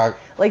kind of they got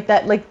like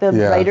that, like the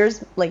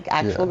writer's like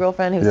actual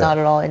girlfriend who's not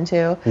at all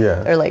into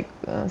or like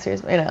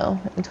seriously, you know,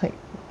 like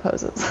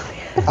poses.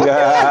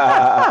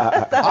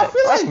 I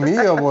feel like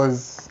Mia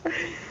was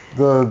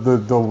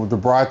the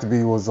bride to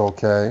be was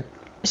okay.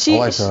 She,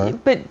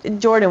 but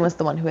Jordan was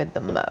the one who had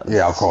the most.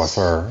 Yeah, of course,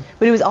 her.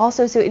 But it was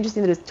also so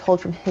interesting that it was told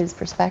from his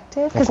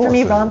perspective. Because for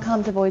me,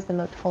 rom-coms have always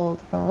been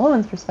told from a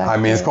woman's perspective. I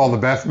mean, it's called The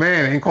Best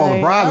Man. It ain't called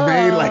The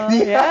Bridesmaid.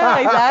 Like, yeah,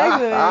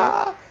 exactly.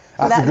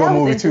 That's a good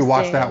movie too.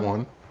 Watch that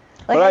one.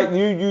 Like, but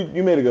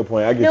you made a good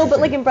point. I get no, but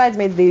like in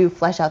Bridesmaids, they do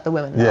flesh out the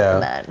women, not the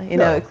men. You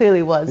know, it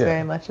clearly was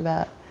very much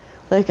about.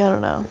 Like, I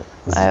don't know.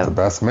 This is The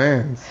Best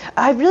Man.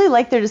 I really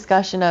like their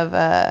discussion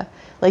of.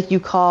 Like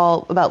you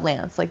call about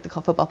Lance, like the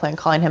football player, and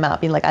calling him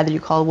out, being like either you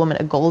call a woman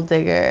a gold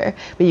digger,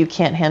 but you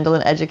can't handle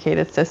an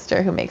educated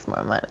sister who makes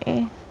more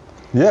money.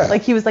 Yeah.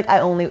 Like he was like,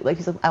 I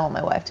want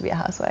my wife to be a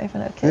housewife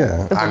and have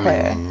kids. Yeah.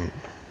 I mean,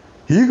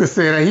 you could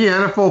say that he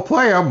an NFL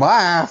player. My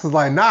ass is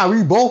like, nah,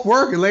 we both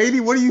working, lady.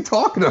 What are you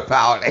talking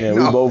about? Yeah,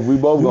 we both you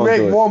gonna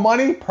make do it. more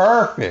money.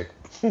 Perfect.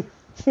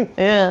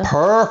 Yeah.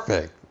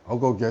 Perfect. I'll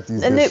go get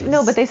these And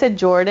dishes. but they said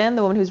Jordan,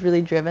 the woman who's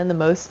really driven, the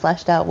most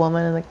fleshed out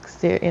woman in the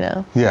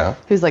Yeah.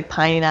 who's like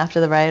pining after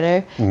the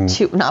writer.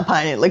 Not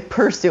pining, like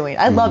pursuing.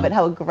 I love it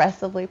how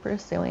aggressively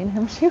pursuing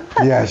him she was.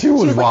 Yeah, she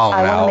was like, wild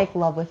I want out. to make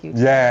love with you.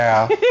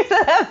 Yeah.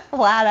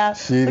 Flat out.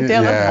 She did.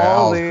 Damn,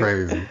 That was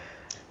crazy.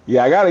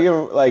 Yeah, I gotta give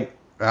her like.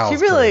 She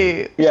really.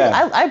 Crazy.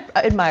 Yeah. I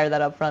admire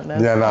that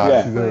upfrontness. Yeah, nah.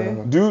 Yeah.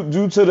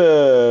 Due to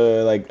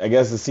the I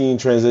guess the scene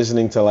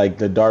transitioning to like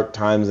the dark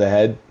times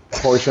ahead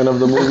portion of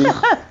the movie.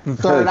 The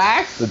third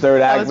act. The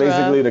third act,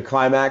 basically rough. the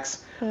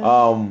climax.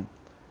 Yeah.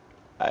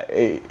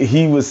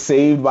 He was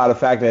saved by the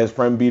fact that his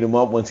friend beat him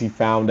up once he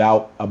found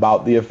out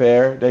about the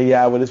affair that he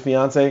had with his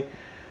fiance.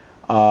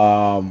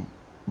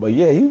 But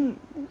yeah,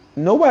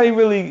 nobody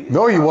really.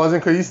 No, he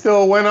wasn't, because he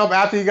still went up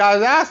after he got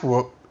his ass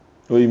whooped.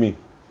 What do you mean?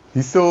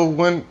 He still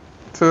went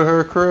to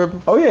her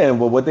crib. Oh yeah, and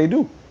what they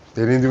do?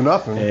 They didn't do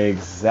nothing.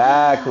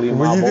 Exactly,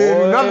 my boy. He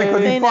didn't do nothing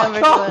because he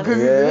fucked up.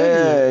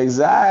 Yeah,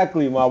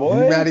 exactly, my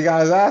boy. He mad he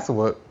got his ass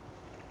whooped.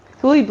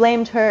 Who he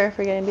blamed her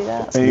for getting beat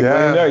up. And he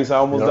blamed her. He said, I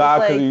almost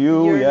died because of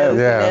you.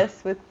 Yeah.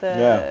 With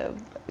the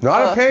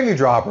Not a panty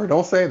dropper.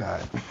 Don't say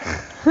that.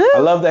 I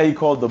love that he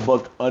called the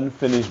book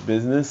Unfinished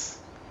Business,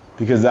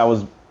 because that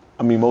was,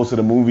 most of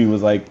the movie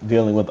was like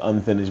dealing with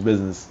unfinished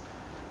business.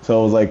 So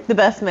it was like the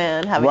best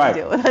man having to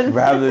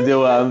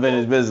deal with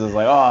unfinished business.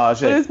 Like, oh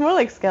shit. But it was more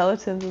like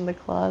skeletons in the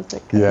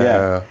closet.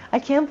 Yeah. I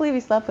can't believe he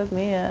slept with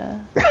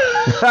Mia. So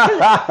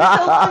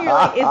long you're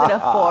like, is it a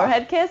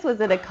forehead kiss? Was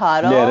it a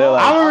cuddle? Yeah, they're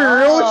like, I'm gonna be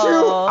real with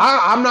you.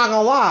 I'm not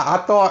gonna lie. I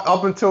thought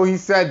up until he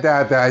said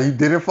that he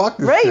didn't fuck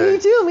this chick. Me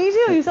too. He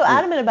was so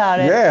adamant about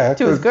it. Yeah.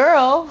 To his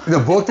girl. The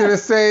book didn't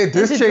say it.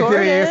 This chick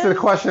didn't answer the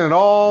question at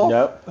all.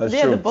 Yep, that's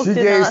true. The book did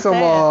not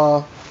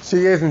say it.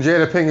 She gave some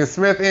Jada Pinkett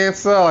Smith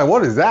answer. Like,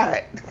 what is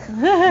that?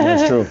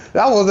 That's true.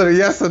 That wasn't a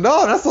yes or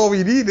no. That's all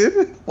we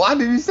needed. Why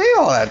did you say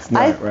all that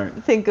stuff? I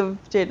think of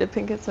Jada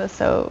Pinkett Smith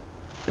so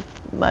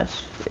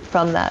much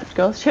from that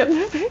Girls Trip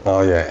movie.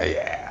 Oh, yeah.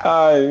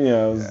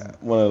 It was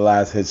one of the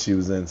last hits she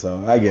was in,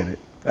 so I get it.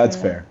 That's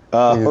fair.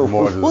 I've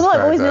always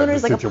known her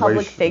as like a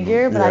public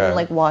figure, but I didn't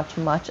like watch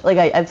much. Like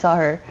I saw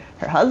her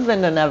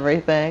husband and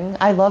everything.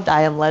 I loved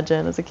I Am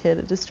Legend as a kid.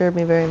 It disturbed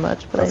me very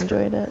much, but I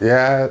enjoyed it.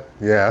 Yeah,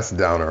 that's a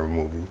downer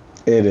movie.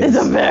 It is.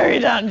 It's a very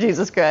down.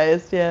 Jesus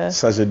Christ, yeah.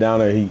 Such a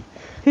downer.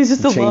 He's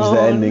just alone. Changed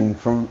the ending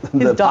from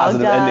the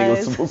positive ending it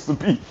was supposed to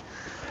be.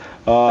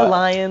 The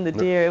lion, the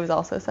deer, it was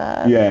also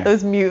sad. Yeah.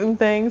 Those mutant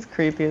things,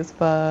 creepy as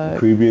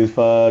fuck.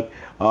 Okay,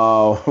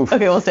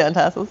 we'll stay on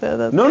task.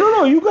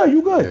 No, you good. Yeah,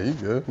 you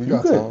good. We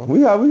got some.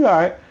 We all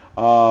right.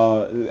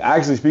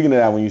 Actually, speaking of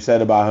that, when you said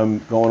about him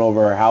going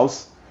over her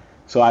house,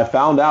 so I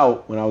found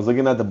out when I was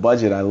looking at the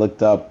budget, I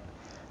looked up,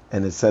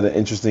 and it said an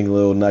interesting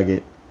little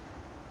nugget.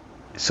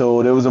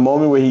 So there was a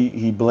moment where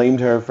he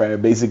blamed her for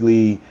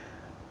basically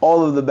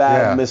all of the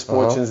bad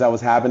misfortunes that was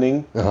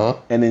happening,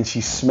 and then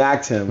she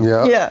smacked him.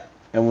 Yeah.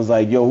 And was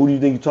like, yo, who do you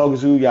think you're talking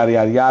to? Yada,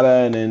 yada, yada.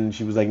 And then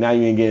she was like, now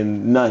you ain't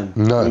getting none.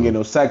 You ain't getting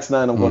no sex,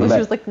 none. I'm going to bed. She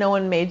was like, no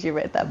one made you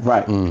write that book.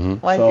 Right.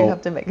 Why do you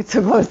have to make it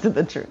so close to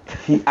the truth?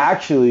 He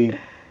actually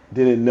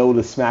didn't know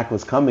the smack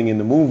was coming in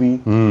the movie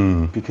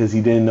because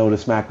he didn't know the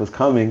smack was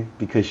coming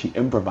because she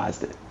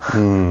improvised it.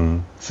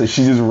 So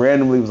she just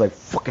randomly was like,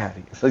 fuck out of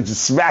here. So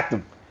just smacked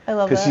him. I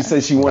love that. Because she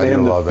said she wanted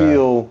him to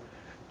feel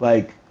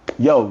like,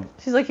 yo.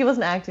 She's like, he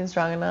wasn't acting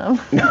strong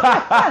enough.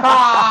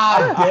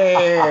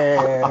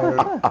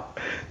 Damn.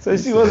 So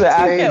she wasn't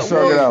acting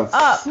strong enough.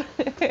 I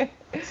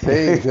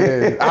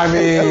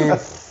mean,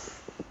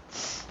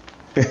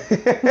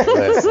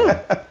 listen,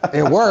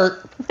 it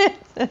worked.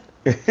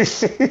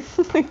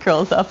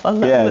 Curls up on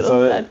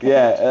that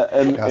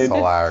and that's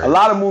hilarious. A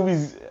lot of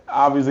movies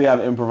obviously have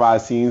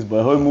improvised scenes,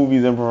 but hood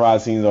movies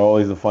improvised scenes are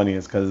always the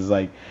funniest because it's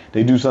like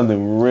they do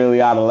something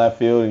really out of left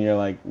field and you're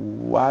like,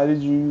 why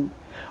did you?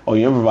 Oh,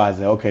 you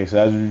improvised it. Okay,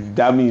 so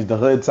that means the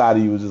hood side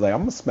of you was just like, I'm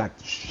gonna smack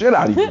the shit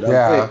out of you.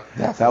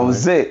 That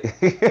was it. I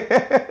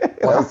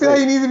feel like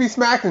you need to be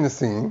smacked in the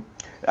scene.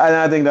 And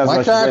I think that's my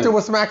why she did it. My character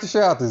would smack the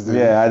shit out this dude.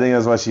 Yeah, I think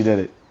that's why she did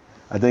it.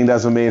 I think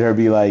that's what made her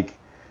be like,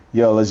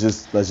 yo, let's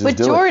just do it. But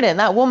Jordan,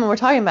 that woman we're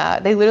talking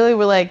about, they literally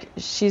were like,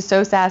 she's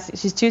so sassy.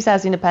 She's too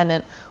sassy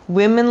independent.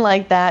 Women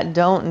like that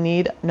don't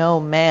need no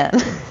man.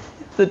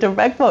 It's a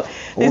direct quote.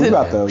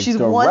 She's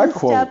one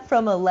step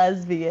from a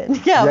lesbian.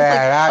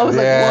 Yeah, I was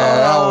like,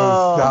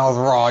 whoa. That was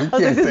wrong. You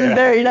can't this say is that.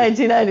 very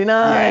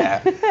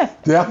 1999. Yeah.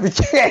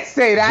 Definitely can't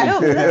say that. No,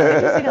 but that's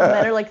interesting how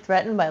men are like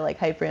threatened by like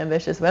hyper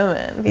ambitious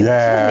women. Because she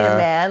doesn't need a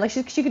man. Like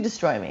she could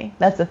destroy me.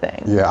 That's the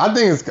thing. Yeah, I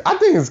think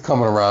it's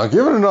coming around.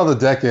 Give it another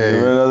decade.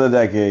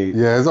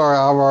 Yeah, it's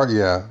all right.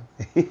 Yeah.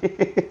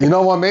 You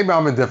know what? Maybe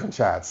I'm in different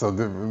chats, so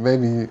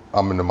maybe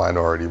I'm in the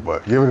minority.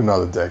 But give it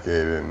another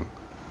decade and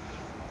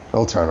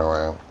it'll turn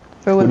around.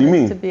 For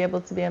women to be able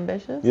to be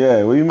ambitious?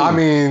 Yeah, what do you mean? I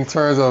mean, in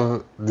terms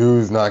of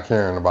dudes not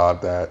caring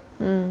about that.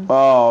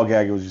 Oh, okay,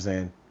 I get what you're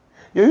saying.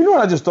 Yo, you know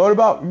what I just thought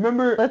about?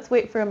 Remember? Let's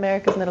wait for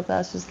America's middle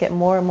class to just get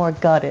more and more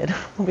gutted.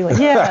 We'll be like,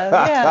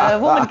 yeah, a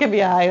woman can be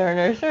a high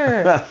earner,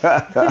 sure.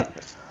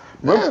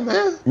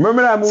 man.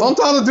 Remember that movie?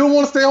 Sometimes a dude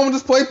want to stay home and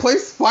just play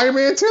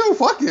Spider-Man 2.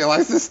 Fuck it.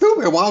 Like, it's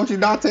stupid. Why would you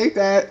not take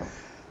that?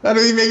 That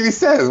doesn't even make any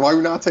sense. Why would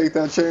you not take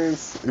that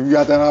chance if you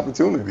got that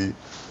opportunity?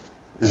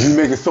 If you're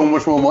making so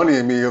much more money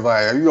than me, you're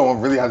like, you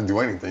don't really have to do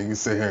anything. You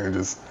sit here and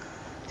just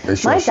make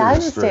sure my dad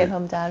was a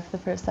stay-at-home dad for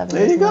the first 7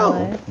 years of my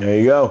life. There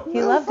you go.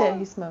 He loved it.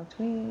 He smoked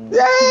weed.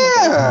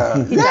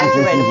 Yeah. He tried to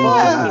write a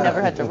book. He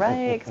never had to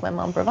write because my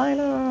mom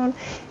provided.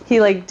 He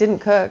didn't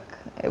cook.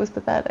 It was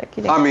pathetic.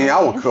 I mean,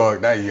 I would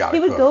cook. Now you gotta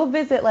cook. He would go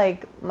visit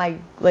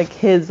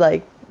his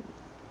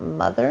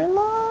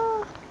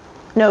mother-in-law.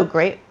 No,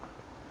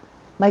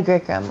 my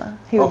great-grandma.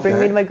 He would bring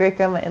me to my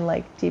great-grandma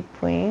in Deep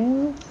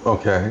Queens.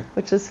 Okay.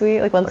 Which is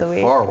sweet, once a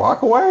week. Far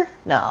walk away?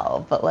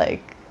 No, but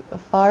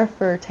far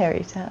for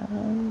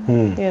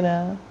Terrytown. You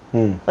know.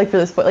 For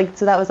this,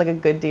 so that was a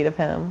good deed of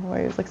him,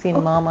 where he was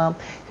seeing Mama,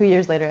 who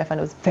years later I found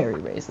was very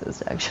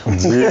racist, actually.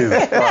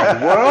 Jesus Christ.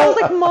 Well, I was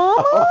like,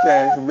 Mama?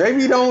 Okay,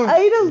 maybe don't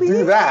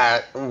do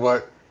that,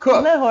 but cook.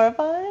 Isn't that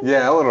horrifying?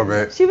 Yeah, a little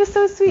bit. She was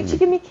so sweet. She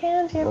gave me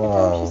candy every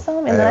time she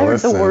saw me. And then I heard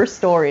the worst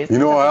stories. You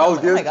know what else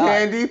gives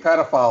candy?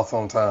 Pedophiles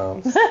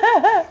sometimes.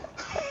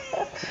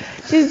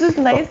 She's this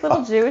nice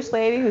little Jewish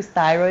lady whose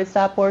thyroid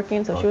stopped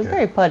working, so she was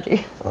very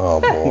pudgy. Oh,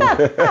 boy.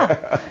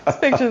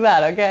 Just picture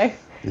that, okay?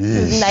 She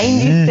was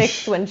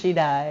 96 when she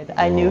died.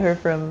 I knew her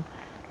from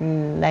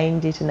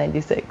 90 to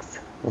 96.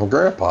 Well,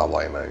 Grandpa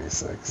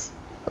 96.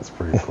 That's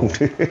pretty cool.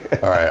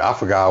 All right, I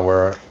forgot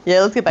where.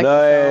 Yeah, let's get back to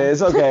the film.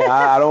 It's okay.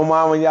 I don't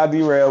mind when y'all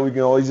derail. We can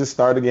always just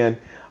start again.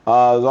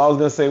 All I was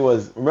going to say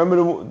was, remember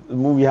the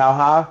movie How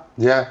High?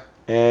 Yeah.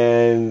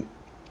 And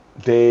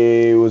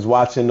they was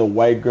watching the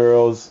white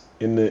girls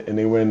and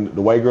they were in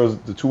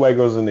the two white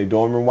girls in their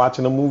dorm room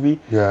watching a movie.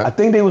 Yeah. I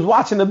think they was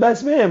watching The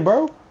Best Man,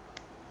 bro.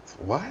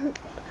 What?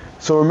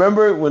 So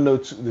remember when the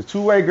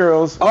two white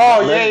girls?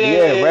 Oh,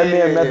 Red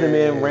Man, Method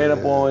Man ran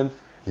up on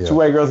two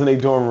white girls in their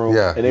dorm room,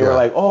 and they were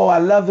like, "Oh, I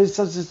love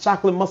his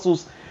chocolate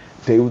muscles."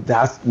 Now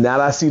that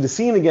I see the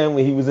scene again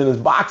when he was in his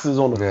boxes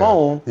on the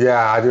phone.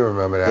 Yeah, I do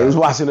remember that. They was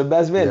watching The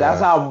Best Man.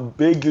 That's how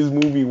big this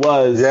movie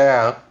was.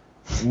 Yeah.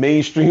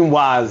 Mainstream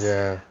wise.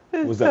 Yeah.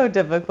 It's so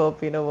difficult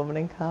being a woman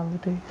in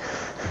comedy.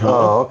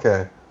 Oh,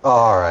 okay. Oh,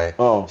 all right.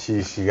 Oh.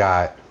 She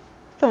got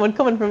someone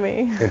coming for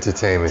me.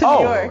 Entertainment. To New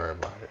York. Don't worry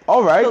about it.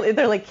 All right. So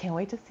they're like, can't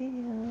wait to see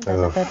you.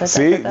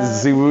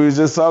 See what we was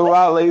just talking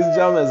about, ladies and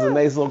gentlemen? It's a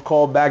nice little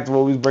call back to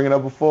what we was bringing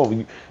up before.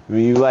 When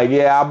you like,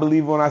 I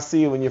believe when I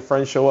see it when your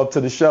friends show up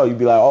to the show. You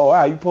be like, oh,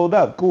 wow, you pulled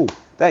up. Cool.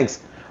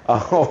 Thanks.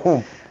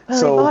 Well,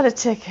 so I bought a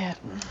ticket.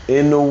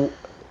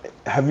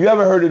 Have you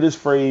ever heard of this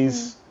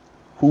phrase,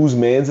 whose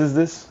man's is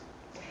this?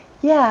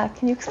 Yeah,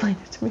 can you explain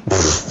it to me?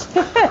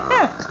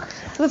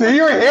 So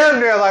you were hearing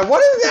there like,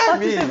 what does that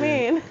mean? What does it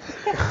mean?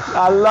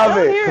 I love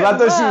it. Because I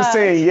thought she was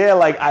saying,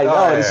 I know.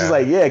 And she's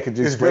like, could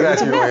you explain it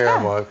to me?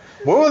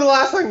 When was the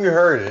last time you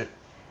heard it?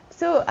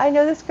 So I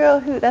know this girl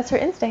that's her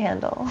Insta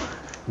handle.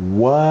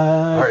 What?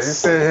 Her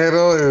Insta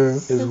handle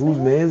is whose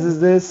man's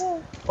is this?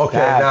 Okay,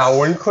 now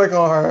when you click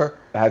on her,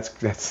 that's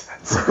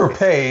her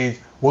page,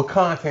 what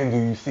content do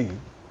you see?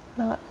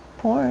 Not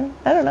porn.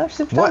 I don't know.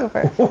 She's a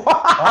photographer.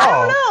 I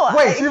don't know.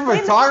 Wait, she's a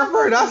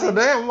photographer? That's a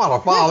damn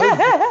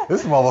motherfucker.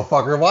 This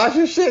motherfucker. Watch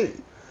your shit.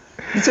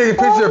 You taking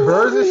pictures of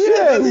birds and shit?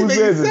 Yeah, whose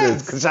man's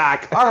is this?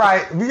 All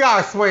right, we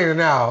gotta explain it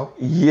now.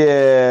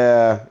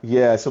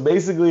 Yeah. So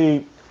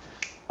basically,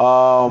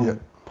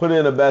 put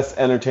in the best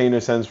entertainer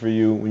sense for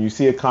you. When you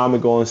see a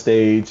comic go on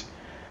stage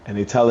and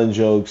they're telling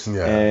jokes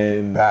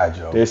and bad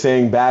jokes. They're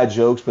saying bad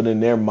jokes, but in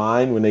their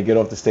mind, when they get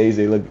off the stage,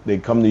 they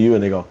come to you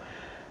and they go,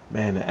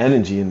 man, the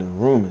energy in the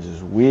room is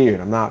just weird.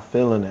 I'm not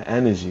feeling the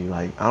energy.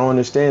 Like, I don't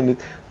understand it.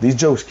 These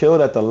jokes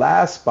killed at the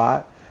last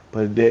spot,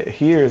 but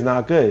here is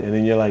not good. And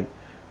then you're like,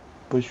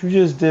 but you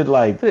just did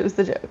But it was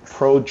the jokes.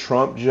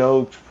 Pro-Trump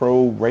jokes,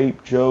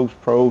 pro-rape jokes,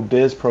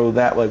 pro-this,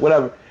 pro-that,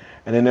 whatever.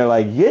 And then they're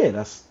like,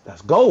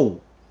 that's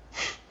gold.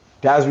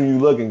 That's when you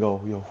look and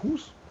go, yo,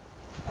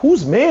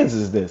 whose man's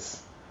is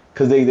this?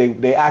 Because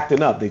they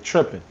acting up, they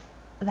tripping.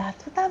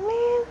 That's what that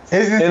means?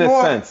 In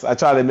a sense. I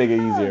try to make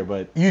it easier,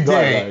 but... You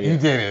did it. You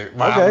did it.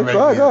 Okay,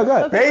 go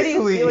ahead.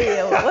 Basically...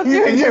 What's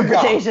your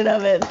interpretation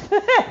of it?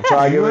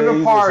 Try to you're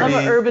in a party. I'm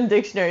going to Urban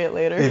Dictionary it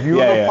later. If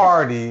you're in a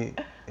party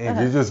and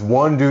you're just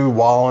one dude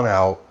walling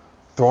out,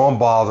 throwing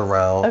balls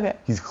around,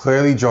 he's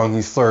clearly drunk,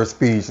 he's slurred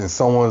speech, and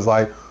someone's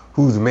like,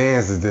 whose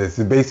man's is this?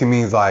 It basically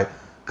means like,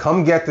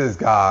 come get this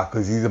guy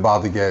because he's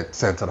about to get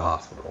sent to the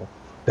hospital.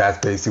 That's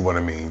basically what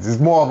it means.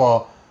 It's more of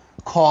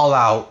a call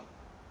out.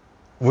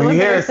 When you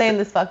hear saying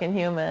this fucking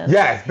human.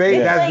 Yes, baby,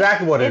 that's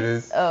exactly what it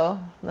is. Oh,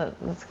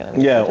 that's gonna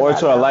be or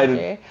to a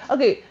lighted.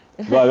 Okay.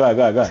 Go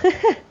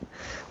ahead.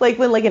 Like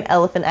when an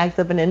elephant acts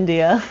up in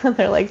India,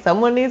 they're like,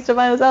 someone needs to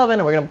find this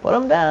elephant and we're gonna put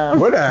him down.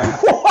 What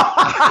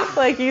the?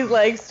 Like he's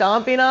like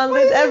stomping on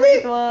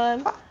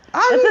everyone.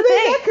 That's the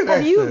thing.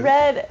 Have you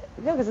read?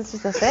 No, because it's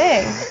just a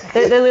thing.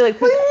 They're like,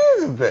 what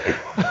is a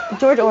thing?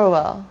 George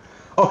Orwell.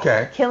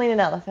 Okay. Killing an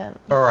elephant.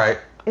 All right.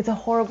 It's a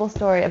horrible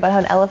story about how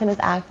an elephant is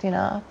acting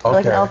up. Okay.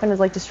 Like an elephant is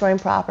like destroying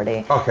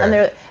property. Okay. And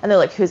they're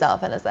like, whose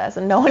elephant is this?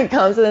 And no one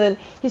comes. And then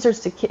he starts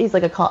to. He's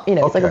like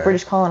he's like a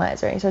British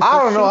colonizer. And he starts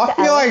I don't know. I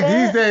feel like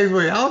these days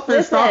when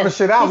elephants stomping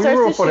shit out, we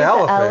root for the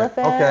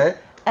elephant. Okay.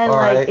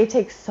 And it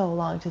takes so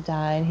long to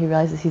die, and he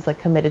realizes he's like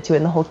committed to it,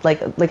 and the whole like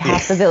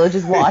half the village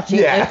is watching,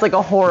 and it's like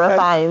a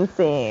horrifying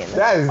scene.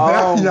 That is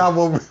not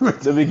what we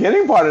the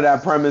beginning part of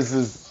that premise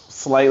is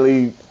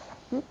slightly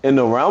in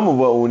the realm of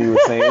what Uni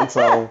was saying,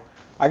 so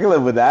I can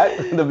live with that.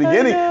 The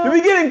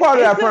beginning part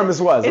of that premise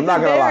was. I'm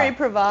not gonna lie. It's a very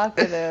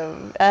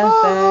provocative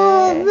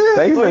essay.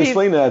 Thanks for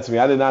explaining that to me.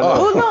 I did not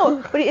know. Well,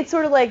 no, but it's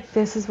sort of like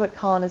this is what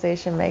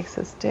colonization makes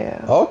us do.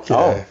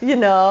 Okay. You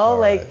know,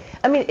 like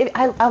I mean,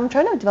 I'm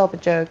trying to develop a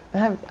joke. I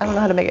don't know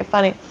how to make it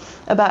funny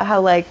about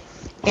how like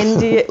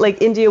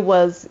India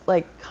was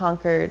like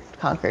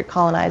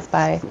colonized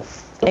by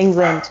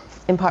England.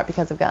 In part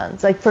because of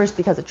guns, like first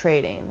because of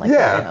trading, like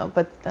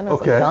but then it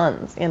was like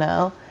guns,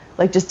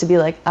 like just to be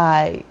like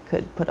I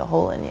could put a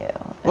hole in you.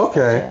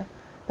 Okay.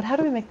 But how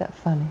do we make that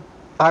funny?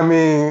 I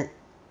mean,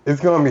 it's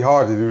gonna be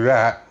hard to do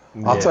that.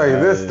 I'll tell you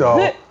this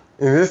though.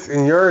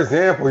 In your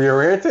example,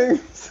 your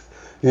antics,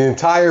 the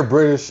entire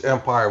British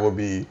Empire will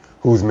be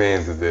whose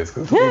man's is this?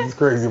 Because this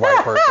crazy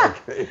white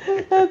person.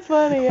 That's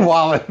funny. Yeah.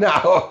 Walling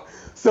out.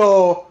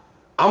 So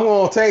I'm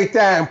gonna take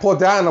that and put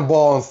that in the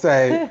ball and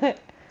say,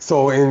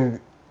 so in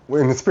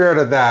the spirit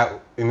of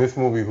that, in this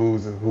movie,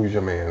 who's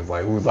your man?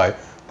 Like, who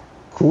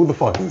the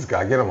fuck is this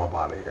guy? Get him up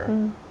out of here.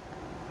 Mm.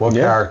 What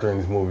character in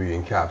this movie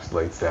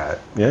encapsulates that?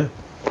 Yeah.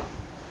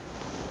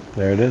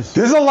 There it is.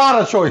 There's a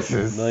lot of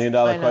choices. $1 million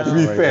question. To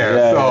be fair.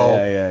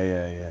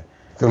 Yeah.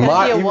 Can it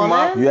be a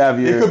woman?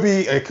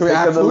 It could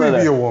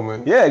absolutely be a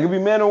woman. Yeah, it could be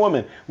man or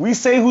woman. We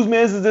say whose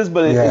man's is this,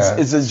 but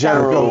it's a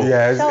general.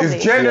 Yeah,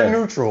 it's gender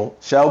neutral.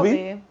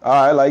 Shelby? All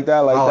right, like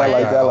that.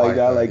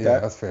 Yeah,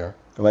 that's fair.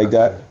 Like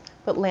that.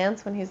 But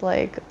Lance, when he's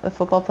like a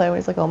football player, when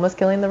he's like almost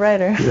killing the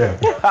writer. Yeah.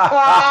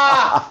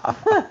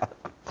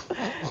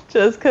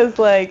 Just because,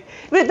 like,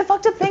 but the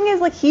fucked up thing is,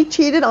 like, he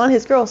cheated on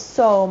his girl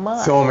so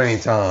much. So many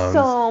times.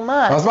 So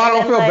much. That's why I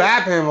don't feel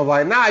bad for him. I'm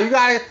like, nah,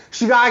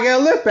 she gotta get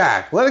a lick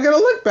back. Let her get a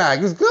lick back.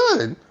 It's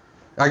good.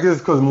 I guess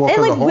because more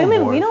because of homeboy. And, like,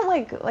 women, we don't,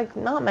 like,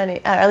 not many,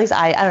 or at least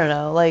I don't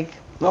know, like.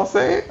 No,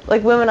 say it.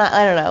 Like, women,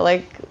 I don't know,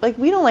 like,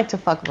 we don't like to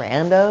fuck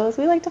randos.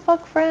 We like to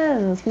fuck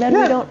friends. Men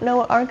we don't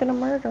know aren't gonna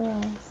murder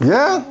us.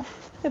 Yeah.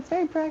 It's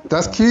very practical.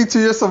 That's key to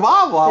your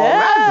survival, I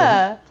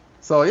imagine.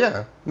 So,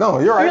 yeah. No,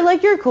 you're right. You're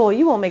like, you're cool.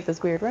 You won't make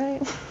this weird,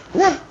 right?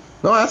 Yeah.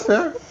 No, that's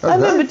fair.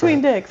 I'm in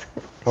between dicks.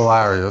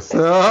 Hilarious.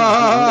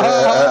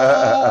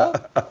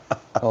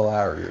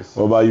 Hilarious.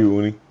 What about you,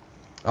 Uni?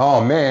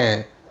 Oh,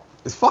 man.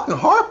 It's fucking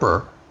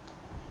Harper.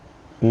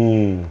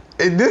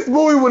 This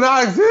movie would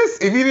not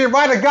exist if he didn't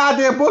write a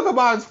goddamn book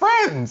about his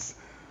friends.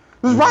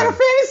 Just write a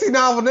fantasy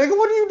novel, nigga.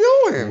 What are you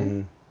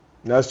doing?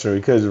 That's true.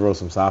 He could have just wrote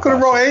some sci-fi. Could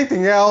have wrote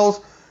anything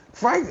else.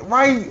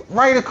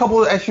 Write a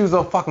couple of issues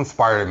of fucking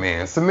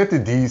Spider-Man. Submit to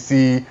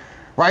DC.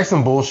 Write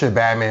some bullshit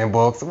Batman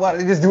books.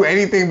 Just do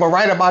anything but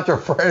write about your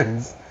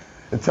friends.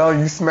 Until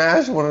you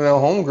smash one of their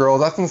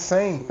homegirls. That's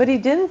insane. But he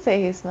didn't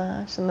say he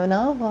smashed in the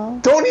novel.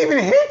 Don't even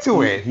hint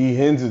to it. He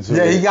hinted to it.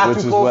 Yeah, he got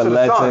too close to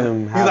the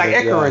sun. He's like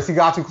Icarus. He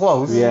got too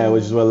close. Yeah,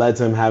 which is what led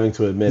to him having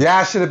to admit. Yeah,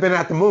 I should have been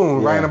at the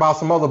moon writing about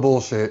some other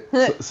bullshit.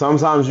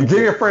 Sometimes you give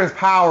your friends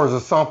powers or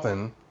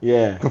something.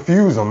 Yeah.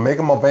 Confuse them. Make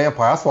them a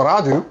vampire. That's what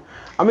I do.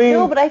 I mean,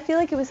 no, but I feel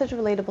like it was such a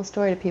relatable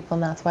story to people,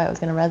 and that's why it was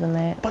going to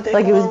resonate. But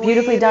like, it was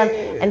beautifully done,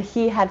 and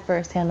he had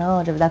first-hand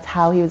knowledge of it. That's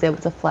how he was able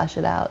to flesh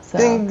it out. So,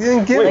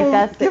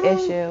 that's the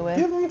issue.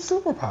 Give him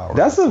superpowers.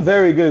 That's a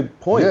very good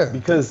point,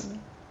 because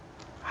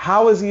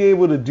how is he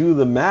able to do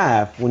the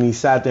math when he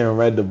sat there and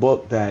read the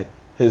book that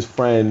his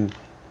friend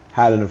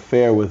had an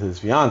affair with his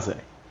fiance?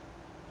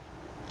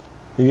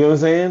 You know what I'm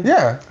saying?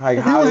 Yeah.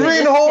 Like, he was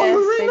reading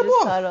the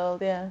book.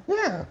 Cuddled, yeah.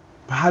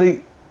 But how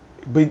do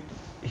you,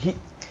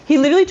 He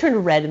literally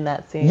turned red in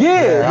that scene.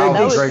 Yeah,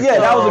 that was a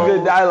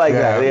good. I like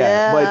that.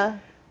 Yeah,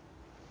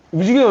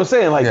 but you know what I'm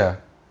saying? Like,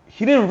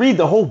 he didn't read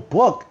the whole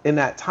book in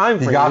that time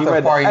frame. He got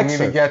the part he needed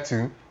to get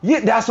to.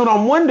 Yeah, that's what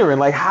I'm wondering.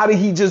 Like, how did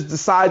he just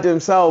decide to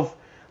himself,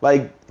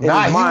 like, in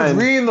his mind? He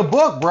was reading the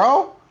book,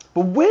 bro.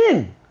 But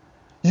when?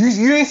 You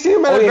didn't see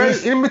him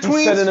in between.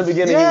 He said in the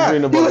beginning he was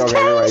reading the book.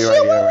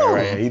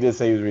 Right. He did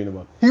say he was reading the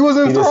book. He was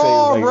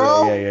enthralled,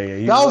 bro.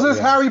 Yeah. That was his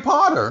Harry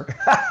Potter.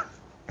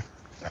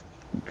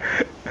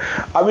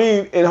 I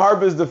mean, in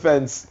Harper's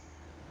defense,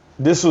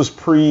 this was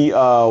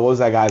what was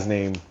that guy's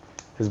name?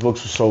 His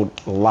books were sold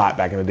a lot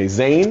back in the day.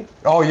 Zane?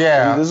 Oh,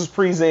 yeah. I mean, this was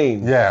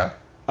pre-Zane. Yeah.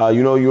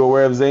 You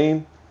aware of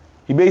Zane?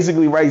 He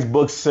basically writes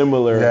books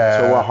similar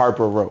to what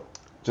Harper wrote.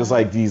 Just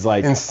like these,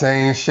 like...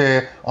 insane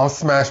shit. I'm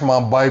smashing my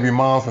baby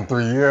mom from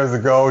 3 years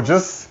ago.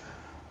 It's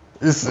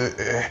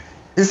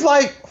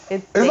like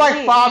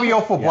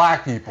Fabio for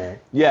black people.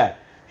 Yeah.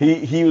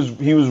 He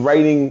was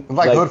writing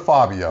like good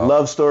Fabio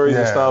love stories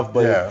and stuff,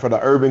 but for the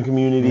urban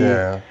community,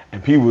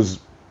 and people was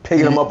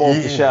picking them up off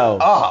the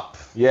shelves. Up.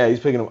 Yeah, he's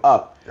picking them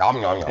up.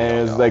 And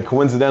it was like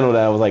coincidental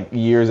that it was like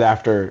years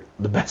after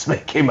The Best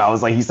Man came out. It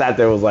was like he sat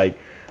there and was like,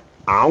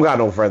 I don't got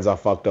no friends I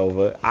fucked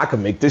over. I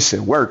can make this shit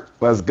work.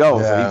 Let's go.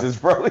 Yeah.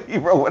 So he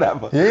wrote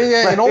whatever.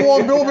 Yeah. No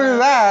one built his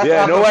ass.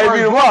 Yeah, nobody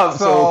beat him up.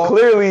 So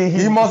clearly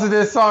he must have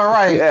did something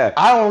right. Yeah.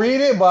 I don't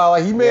read it, but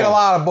like he made a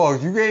lot of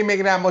books. You ain't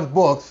making that much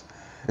books.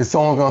 Is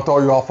someone gonna throw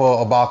you off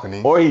a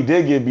balcony? Or he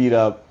did get beat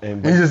up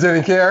and he just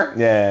didn't care?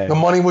 Yeah. The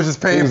money was just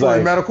paid for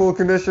a medical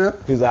condition?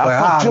 He's like, I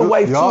fucked your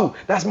wife too.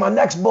 That's my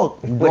next book.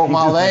 You broke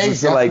my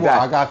legs? Like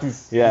that. I got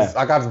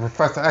I got the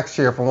Professor X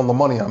share from all the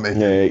money I'm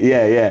making.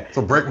 Yeah.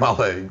 So break my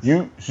legs.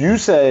 You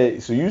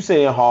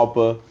saying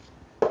Harper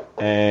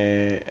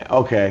and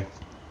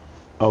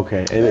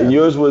Okay. And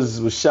yours was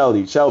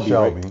Shelby,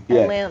 right? Yeah.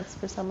 And Lance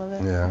for some of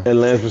it. Yeah.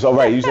 And Lance was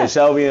right. You said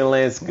Shelby and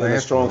Lance in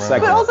a strong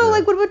second. But also,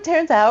 like, what about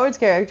Terrence Howard's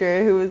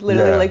character, who was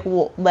literally like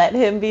let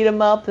him beat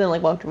him up, and then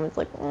like walked him and was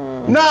like,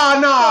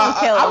 Nah. I'm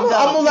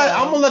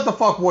gonna let the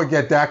fuckboy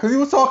get that because he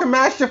was talking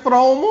mad shit for the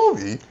whole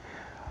movie.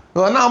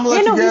 Like, nah, I'm gonna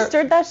let you get. He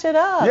stirred that shit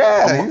up.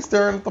 Yeah, he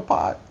stirred up the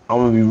pot. I'm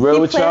gonna be real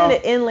with y'all. He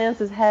planted it in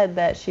Lance's head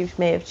that she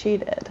may have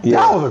cheated. Yeah.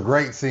 That was a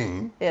great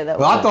scene. Yeah, that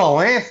was. But I thought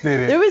Lance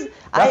did it.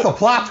 That's a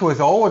plot twist.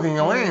 It wasn't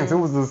Lance. It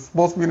was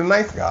supposed to be the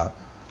nice guy.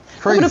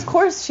 Crazy. But of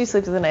course she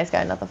sleeps with the nice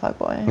guy, not the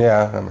fuckboy.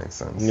 Yeah, that makes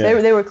sense. Yeah.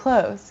 They were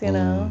close, you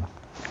know.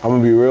 I'm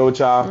gonna be real with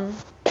y'all.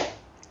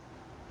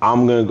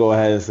 I'm gonna go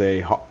ahead and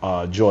say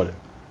Jordan.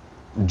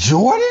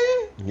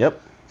 Jordan? Yep.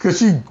 Cause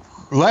she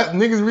let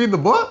niggas read the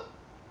book?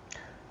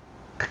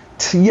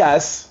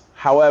 Yes.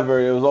 However,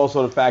 it was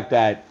also the fact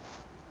that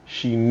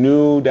she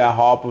knew that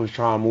Harper was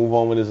trying to move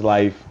on with his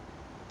life,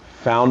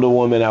 found a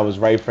woman that was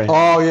right for him.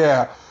 Oh,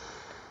 yeah.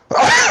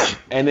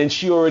 And then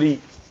she bless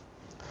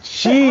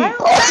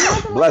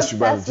you,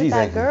 brother. Jesus.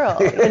 That girl,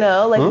 you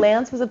know, like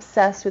Lance was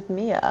obsessed with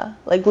Mia.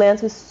 Like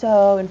Lance was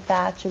so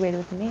infatuated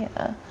with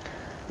Mia.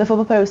 The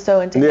football player was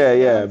so into her.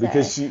 Yeah,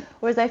 because she.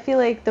 Whereas I feel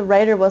like the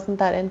writer wasn't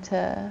that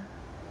into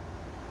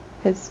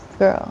his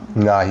girl.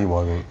 Nah, he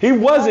wasn't. He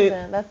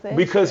wasn't That's the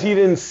because issue. he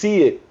didn't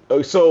see it.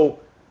 So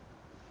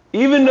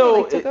even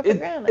though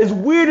as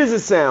weird as it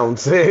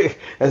sounds,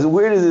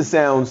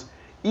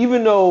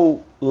 even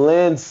though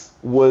Lance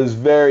was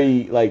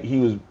very like he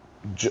was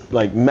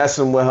like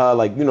messing with her,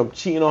 like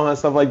cheating on her and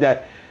stuff like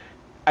that,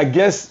 I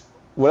guess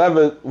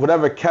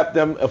whatever kept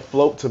them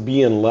afloat to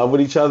be in love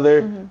with each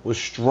other was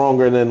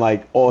stronger than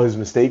like all his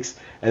mistakes.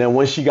 And then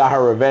when she got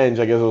her revenge,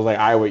 I guess it was like,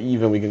 all right, we're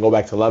even. We can go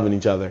back to loving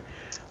each other.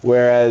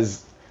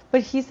 Whereas,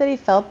 but he said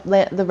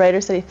the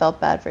writer said he felt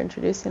bad for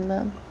introducing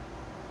them.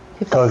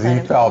 Because he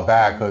felt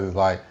bad because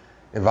like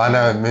if I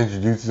never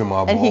introduced him,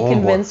 my and he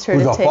convinced her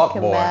to take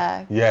him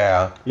back.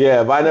 Yeah.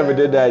 Yeah. If I never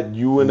did that,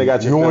 you wouldn't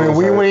have got your.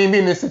 We wouldn't even be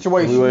in this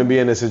situation. We wouldn't be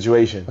in this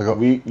situation.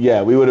 We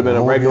would have been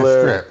a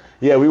regular.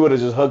 Yeah, we would have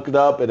just hooked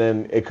up and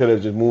then it could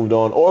have just moved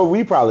on, or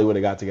we probably would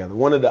have got together.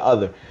 One or the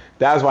other.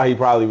 That's why he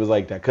probably was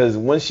like that. Because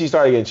when she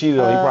started getting cheated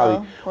on, he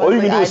probably. All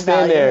you can do is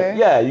stand there.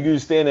 Yeah, you can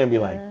just stand there and be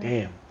like,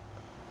 damn,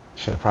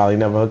 should have probably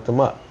never hooked him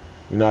up.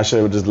 I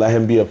should have just let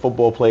him be a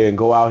football player and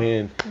go out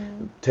here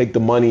and take the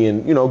money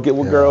and get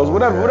with girls,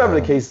 whatever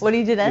the case. What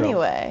he did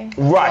anyway.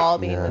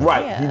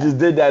 Right. He just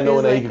did that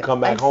knowing that he could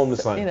come back home to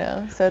something.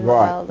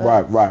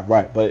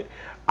 Right. But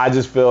I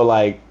just feel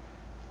like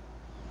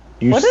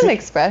what an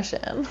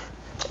expression.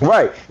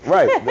 Right.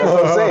 That's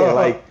what I'm saying.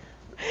 Like,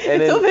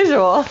 it's so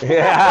visual.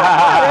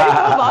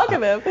 Yeah.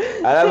 Evocative.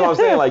 And that's what I'm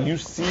saying. Like you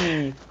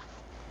see,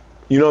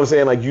 what I'm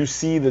saying? Like you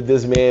see that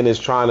this man is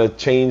trying to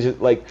change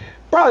it. Like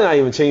probably not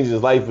even change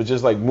his life, but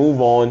just like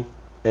move on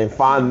and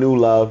find new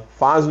love.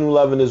 Finds new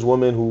love in this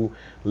woman who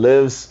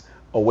lives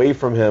away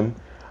from him.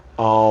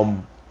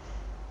 Or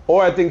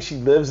I think she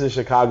lives in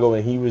Chicago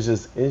and he was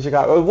just in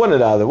Chicago. Or one or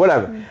the other,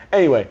 whatever.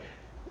 Anyway,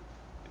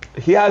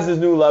 he has this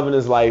new love in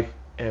his life,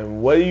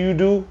 and what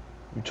do?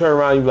 You turn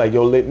around and you be like,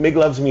 yo, make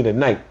love to me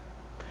tonight.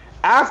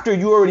 After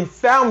you already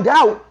found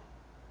out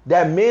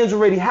that man's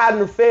already had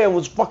an affair and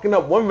was fucking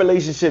up one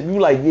relationship, you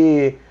like,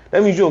 yeah,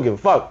 that means you don't give a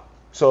fuck.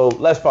 So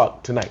let's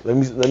fuck tonight.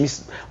 I'm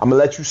gonna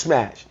let you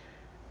smash.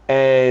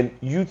 And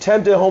you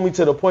tempted homie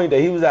to the point that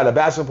he was at a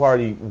bachelor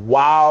party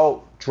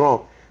wild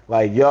drunk.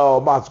 Like, yo,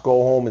 I'm about to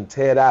go home and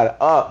tear that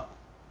up.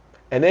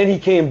 And then he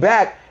came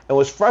back and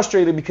was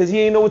frustrated because he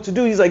ain't know what to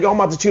do. He's like, yo, I'm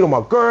about to cheat on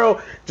my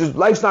girl. Just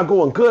life's not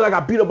going good. I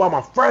got beat up by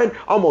my friend.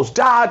 I almost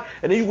died.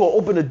 And then you gonna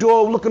open the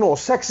door looking all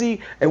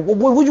sexy. And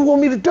what you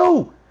want me to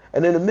do?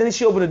 And then the minute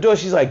she opened the door,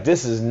 she's like,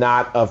 this is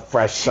not a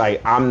fresh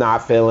sight. I'm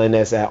not feeling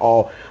this at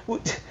all.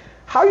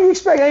 How you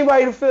expect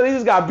anybody to feel? They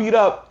just got beat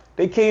up.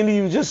 They came to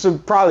you just to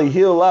probably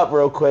heal up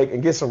real quick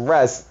and get some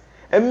rest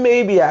and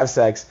maybe have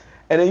sex.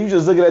 And then you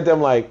just looking at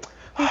them like,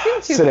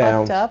 sit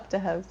down. Fucked up to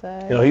have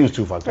sex. He was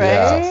too fucked up.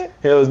 Right?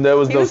 There was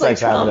no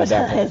sex happening at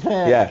that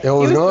point. Yeah. It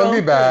was going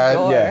to be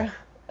bad.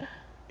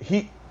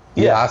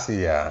 Yeah. I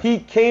see, He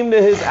came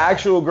to his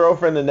actual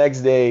girlfriend the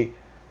next day,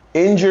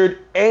 injured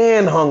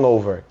and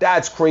hungover.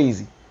 That's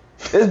crazy.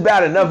 It's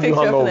bad enough you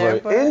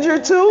hungover.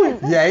 Injured too?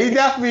 Yeah, he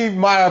definitely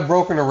might have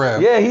broken a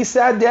rib. Yeah, he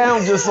sat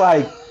down just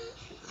like,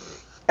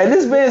 And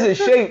this man's in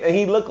shape, and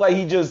he looked like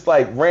he just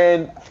like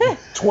ran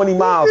 20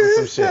 miles or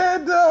some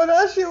shit.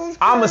 That shit was crazy.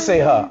 I'ma say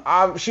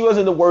her. She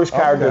wasn't the worst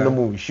character in the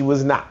movie. She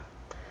was not.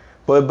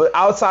 But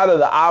outside of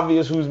the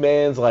obvious who's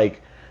mans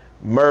like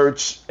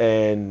Merch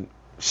and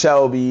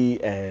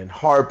Shelby and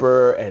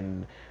Harper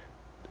and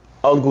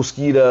Uncle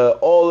Skeeter,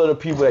 all of the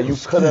people that you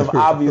could have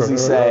obviously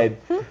said,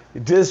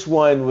 this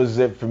one was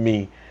it for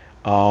me.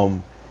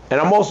 And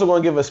I'm also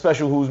going to give a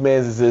special who's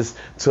mans is this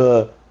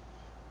to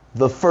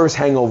the first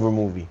Hangover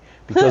movie.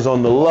 Because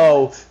on the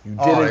low, you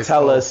didn't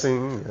tell us.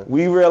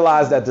 We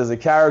realized that there's a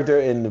character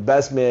in The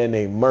Best Man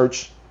named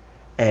Merch,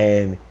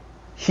 and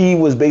he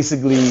was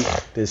basically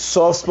this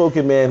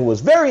soft-spoken man who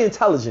was very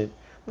intelligent,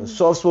 but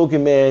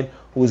soft-spoken man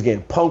who was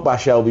getting punked by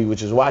Shelby,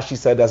 which is why she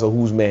said that's a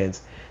who's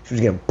man's. He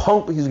was getting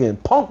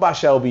punked by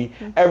Shelby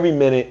every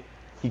minute.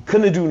 He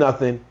couldn't do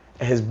nothing.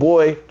 And his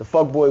boy, the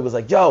fuck boy, was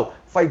like, yo,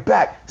 fight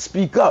back,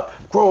 speak up,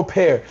 grow a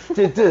pair,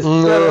 did this,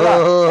 blah, blah,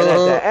 blah. And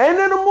at the end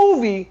of the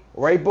movie,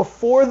 right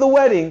before the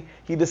wedding,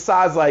 he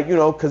decides, like, you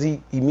know, because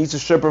he meets a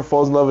stripper,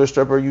 falls in love with a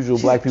stripper, usual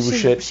black people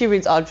shit. She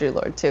reads Audre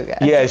Lorde too, guys.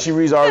 Yeah, she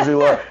reads Audre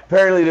Lorde.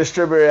 Apparently the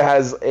stripper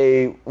has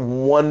a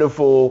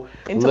wonderful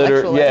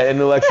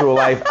intellectual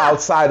life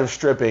outside of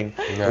stripping.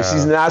 Yeah. When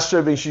she's not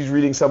stripping, she's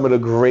reading some of the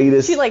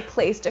greatest. She like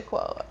placed a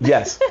quote.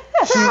 Yes.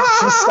 She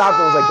stopped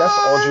and was like, that's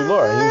Audre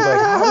Lorde. And he was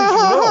like, how did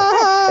you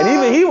know? And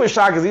even he was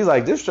shocked because he's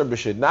like, this stripper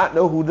should not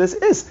know who this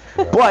is.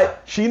 Yeah.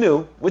 But she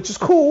knew, which is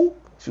cool.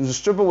 She was a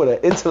stripper with an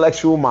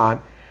intellectual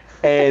mind.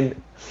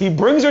 And he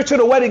brings her to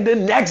the wedding the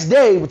next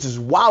day, which is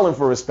wilding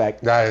for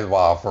respect. That is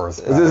wild for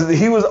respect.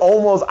 He was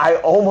I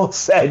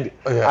almost said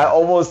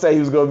he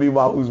was going to be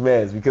my who's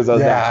man's because of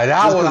that. Yeah,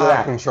 that was out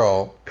of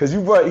control. Because he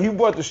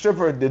brought the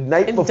stripper the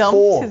night before.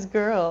 Dumped his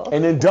girl.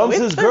 And then dumps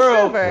his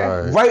girl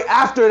right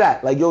after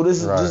that. Like, yo,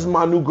 this is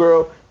my new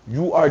girl.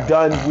 You are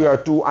done. We are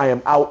through. I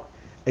am out.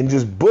 And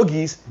just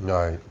boogies.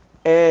 Right.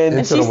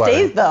 And she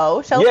stays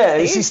though. Shelby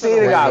and she stayed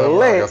and got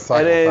lit,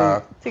 and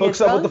then hooks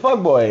up with the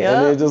fuckboy,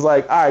 and then just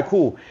like, all right,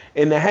 cool.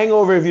 In The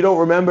Hangover, if you don't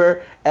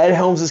remember, Ed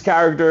Helms'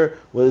 character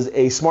was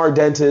a smart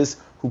dentist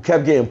who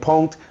kept getting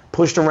punked,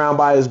 pushed around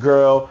by his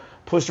girl,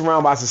 pushed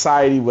around by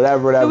society,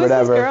 whatever. Who was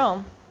his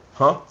girl?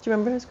 Huh? Do you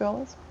remember who his girl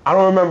was? I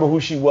don't remember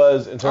who she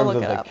was in terms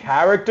of the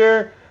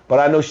character, but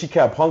I know she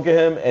kept punking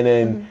him, and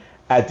then.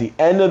 At the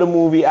end of the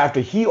movie,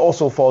 after he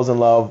also falls in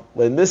love,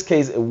 but in this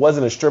case, it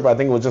wasn't a stripper. I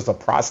think it was just a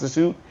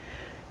prostitute.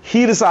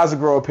 He decides to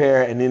grow a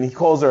pair, and then he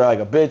calls her like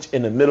a bitch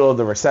in the middle of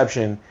the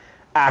reception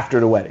after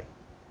the wedding.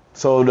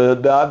 So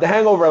the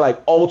Hangover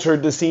like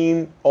altered the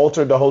scene,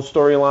 altered the whole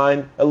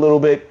storyline a little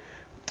bit,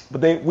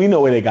 but we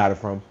know where they got it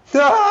from. I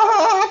feel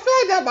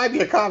like that might be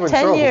a common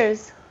trope. 10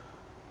 years.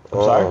 I'm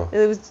sorry?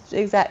 It was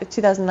exactly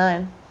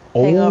 2009.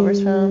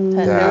 Hangovers from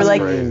 10. They were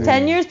like crazy.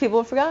 10 years. People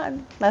have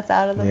forgotten. That's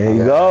out of the. There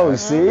you go. You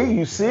see.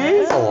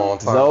 That's a long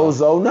time.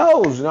 Zoe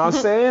knows. You know what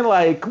I'm saying?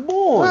 Like, come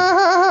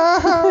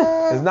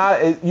on. It's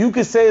not. You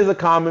could say it's a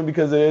common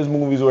because there is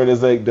movies where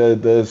there's like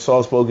the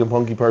soft-spoken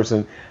punky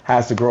person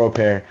has to grow a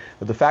pair.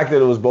 But the fact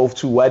that it was both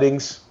two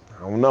weddings,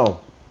 I don't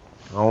know,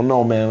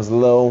 man. It was a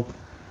little.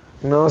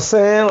 You know what I'm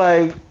saying?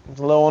 Like,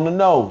 it's a little on the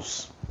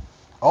nose.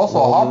 Also,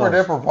 Harper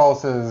did propose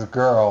to his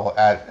girl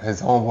at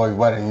his homeboy's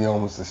wedding he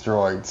almost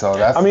destroyed. So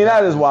that's. I mean,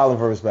 that is wild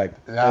for respect.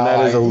 And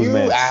that is a who's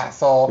man. You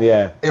asshole.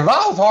 Yeah. If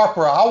I was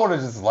Harper, I would have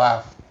just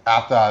left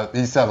after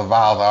he said the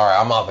vows. All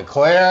right, I'm out to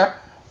Claire.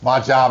 My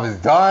job is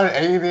done.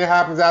 Anything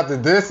happens after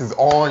this is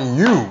on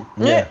you.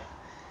 Yeah.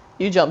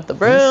 You jumped the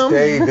broom. You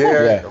stayed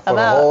there for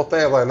the whole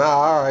thing. Like, nah,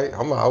 all right,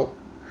 I'm out.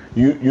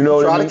 You know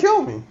what I mean? Try to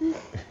kill me.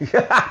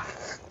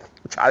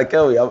 Try to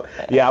kill me.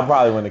 I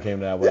probably wouldn't have came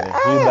to that wedding.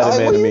 He's a better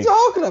man than me. What are you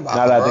talking about,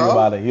 now that I think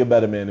about it, he's a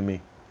better man than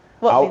me.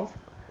 What means?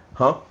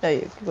 Huh?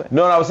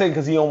 No, I was saying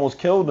because he almost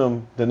killed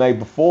him the night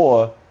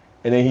before,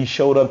 and then he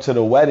showed up to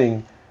the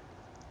wedding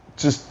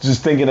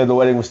just thinking that the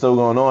wedding was still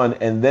going on,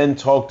 and then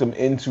talked him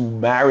into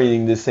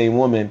marrying the same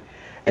woman.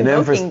 And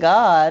invoking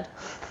God.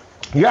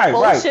 Yeah,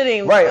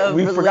 right.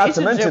 We forgot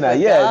to mention that.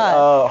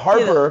 Yeah,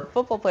 Harper. The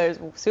football player's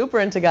super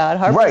into God.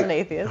 Harper's an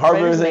atheist.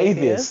 Harper is an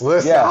atheist.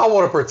 Listen, I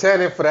would have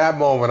pretended for that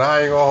moment.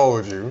 I ain't gonna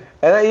hold you.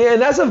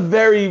 And that's a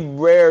very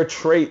rare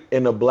trait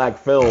in a black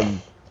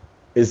film,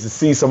 is to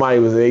see somebody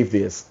who's an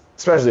atheist,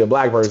 especially a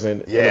black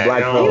person in a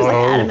black film. He was like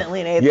adamantly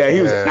an atheist. Yeah,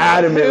 he was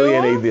adamantly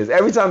an atheist.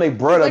 Every time they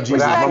brought up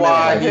Jesus, that's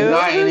why he's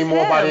not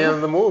anymore by the end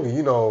of the movie.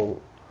 You know,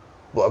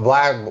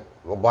 black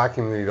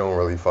community don't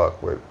really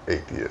fuck with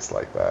atheists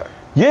like that.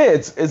 Yeah,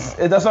 it's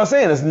that's what I'm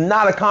saying. It's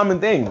not a common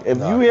thing. If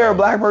you hear a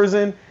black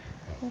person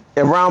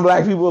around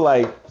black people,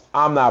 like,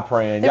 I'm not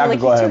praying. Y'all can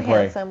go ahead and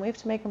pray. Handsome. We have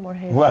to make him more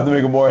handsome. We'll have to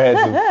make him more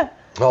handsome.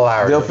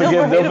 Hilarious.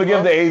 They'll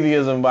forgive the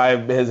atheism by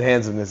his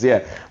handsomeness.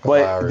 Yeah,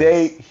 but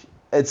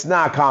it's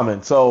not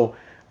common. So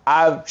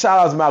shout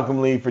out to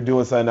Malcolm Lee for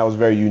doing something that was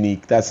very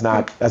unique. I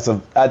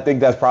think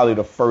that's probably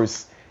the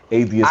first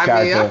atheist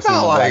character. I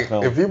felt like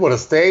if he would have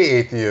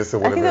stayed atheist, it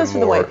would have been more. I think that's for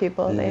the white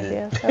people,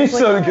 atheist. He's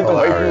trying to get the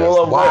white people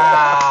up.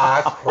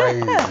 Wow, that's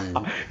crazy.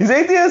 He's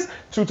atheist?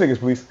 2 tickets,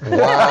 please. Wow.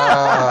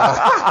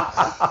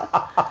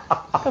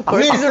 Of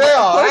course, You didn't say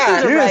all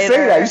that. You didn't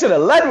say that. You should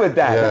have led with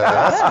that. Yeah,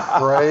 that's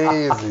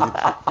crazy.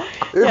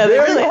 Yeah, they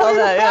really held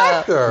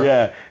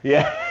that.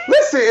 Yeah.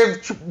 Listen,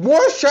 if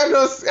Morris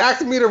Chestnut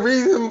asked me to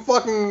read him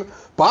fucking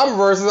Bible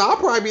verses, I'll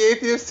probably be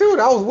atheist too.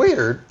 That was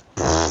weird.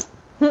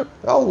 That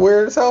was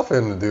weird as hell for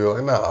him to do.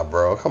 Like, nah,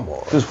 bro, come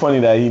on. It's funny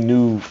that he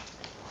knew,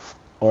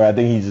 or I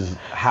think he just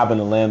happened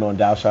to land on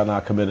thou shalt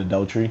not commit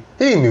adultery.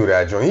 He knew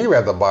that, John. He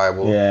read the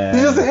Bible. Yeah.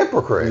 He's just a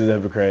hypocrite. He's a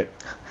hypocrite.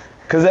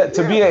 Because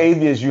to be an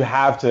atheist, you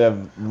have to have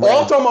read...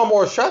 I'm talking about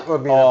Morris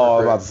Chestnut being a hypocrite. I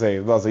was about to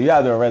say, you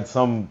had to have read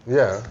some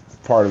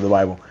part of the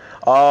Bible.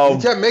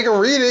 He kept making him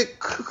read it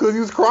because he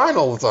was crying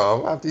all the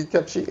time after he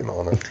kept cheating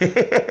on her.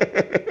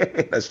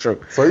 That's true.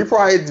 So he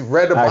probably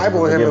read the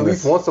Bible with him at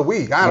least once a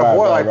week. I had a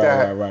boy like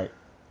that. Right.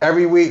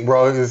 Every week,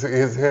 bro, is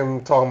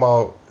him talking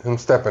about him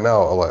stepping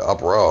out or like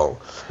up row.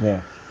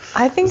 Yeah.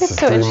 I think it's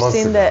so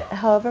interesting that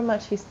however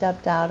much he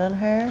stepped out on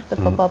her, the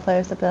football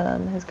player stepped out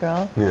on his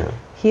girl. Yeah.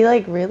 He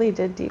like really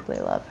did deeply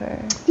love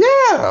her.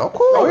 Yeah, of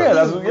course. Oh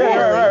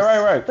yeah,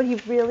 right. But he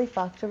really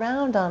fucked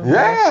around on her.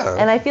 Yeah.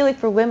 And I feel like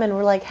for women,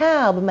 we're like,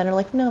 how? But men are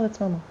like, no, that's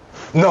normal.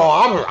 No,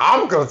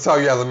 I'm gonna tell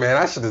you as a man,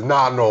 that shit is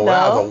not normal.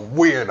 That's a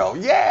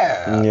weirdo.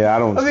 Yeah. Yeah, I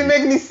don't. Doesn't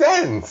make any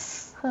sense.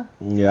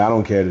 Yeah, I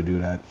don't care to do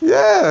that.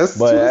 Yeah,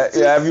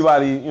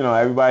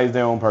 everybody's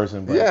their own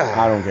person. But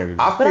I don't care to do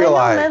that. But I know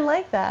men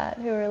like that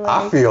who are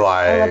like,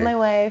 I love my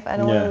wife, I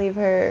don't want to leave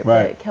her,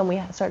 but can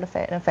we start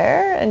an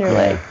affair? And you're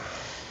like,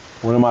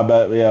 one of my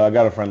I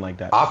got a friend like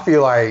that. I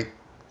feel like.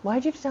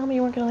 Why'd you tell me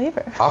you weren't gonna leave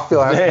her? I feel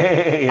like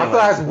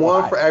that's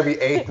one for every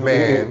 8th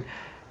man.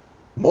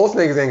 Most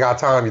niggas ain't got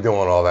time to be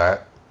doing all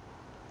that.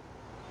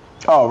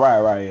 Oh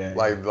right, yeah.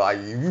 Like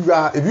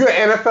if you're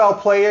an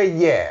NFL player,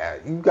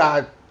 you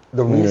got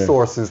the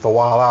resources to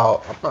wild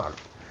out. I'm not,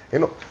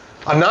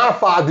 a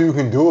 9-to-5 dude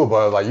can do it,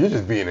 but like you're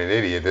just being an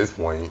idiot at this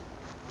point.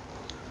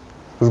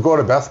 Just go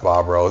to Best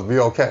Buy, bro. It'll be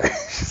okay.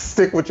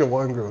 Stick with your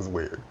one girl is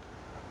weird.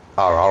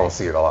 I don't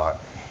see it a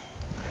lot.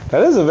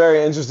 That is a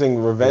very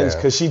interesting revenge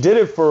because she did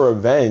it for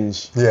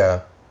revenge.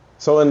 Yeah.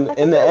 So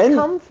in the end,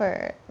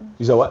 comfort.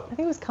 You said what? I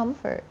think it was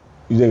comfort.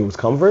 You think it was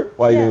comfort?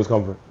 Why do you think it was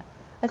comfort?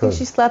 I think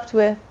she slept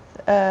with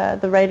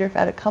the writer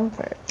out of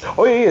comfort.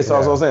 Oh yeah. So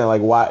I was saying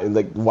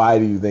why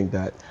do you think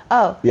that?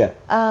 Oh. Yeah.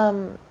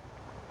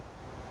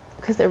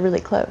 Because they're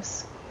really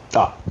close.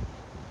 Oh.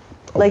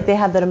 Okay. Like they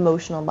have that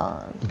emotional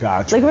bond.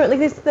 Gotcha. Like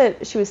they said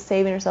that she was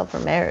saving herself for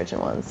marriage in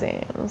one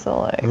scene.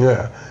 So like.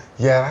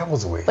 Yeah, that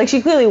was weird. Like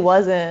she clearly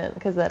wasn't,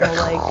 because that whole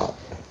like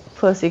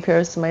pussy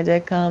curse to my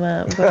dick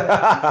comment. But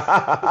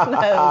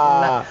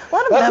that's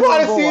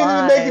why the scene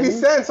didn't make any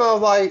sense. So I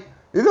was like,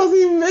 it doesn't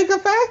even make a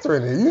factor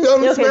in it. You know,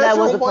 okay, that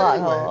was a plot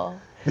hole.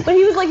 But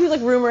he was like,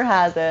 rumor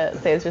has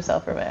it, saves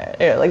yourself for marriage.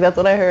 Yeah, like that's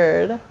what I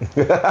heard.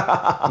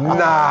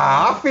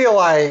 Nah, I feel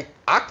like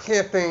I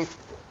can't think.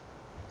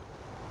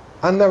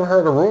 I never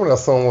heard a rumor that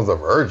someone was a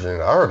virgin.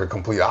 I heard the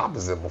complete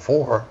opposite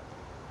before.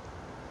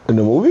 In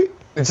the movie?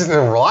 It's just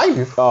in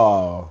life.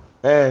 Oh,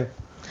 man.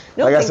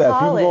 No, like I said,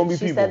 people gonna be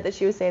she people. said that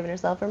she was saving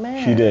herself for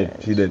marriage. She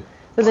did.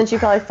 But then she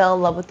probably fell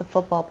in love with the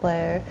football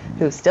player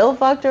who still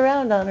fucked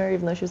around on her,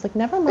 even though she was like,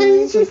 never mind.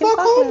 Hey, she fucked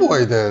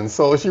homeboy then,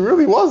 so she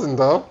really wasn't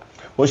though.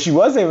 Well, she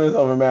was saving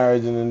herself for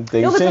marriage, and then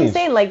things changed. I'm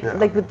saying, like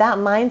with that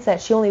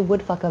mindset, she only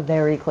would fuck a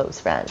very close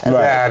friend.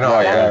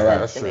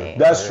 That's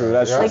true.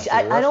 That's true. Like,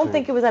 I don't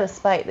think it was out of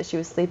spite that she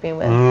was sleeping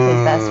with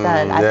his best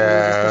friend. I think it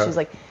was just because she was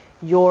like,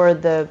 you're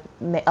the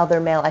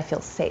other male I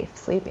feel safe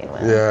sleeping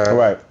with. Yeah,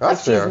 right.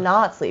 That's fair. She's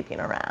not sleeping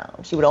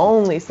around. She would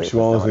only sleep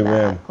with someone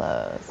that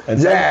close.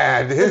 His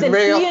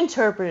male. He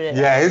interpreted it.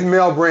 Yeah, his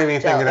male brain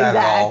ain't thinking that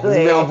at all. His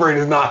male brain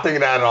is not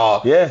thinking that at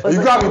all. Yeah,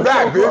 you got me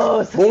back,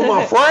 bitch. Who's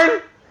my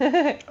friend?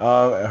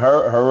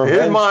 Her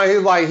revenge. His mind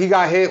is like he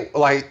got hit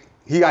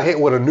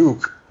with a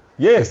nuke.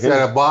 Yeah,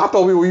 but I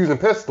thought we were using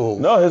pistols.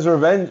 No,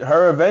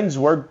 her revenge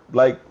worked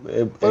like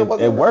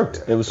it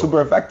worked. It was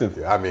super effective.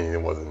 Yeah, I mean,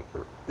 it wasn't.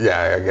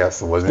 Yeah, I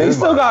guess it wasn't. They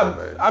still got.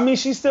 I mean,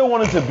 she still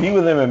wanted to be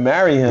with him and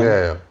marry him.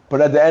 Yeah.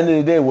 But at the end of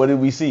the day, what did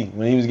we see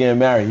when he was getting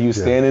married? He was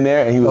standing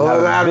there and he was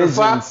having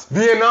visions.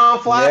 Vietnam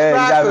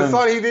flashbacks and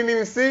something he didn't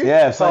even see.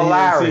 Yeah, it's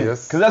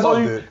hilarious. Because that's all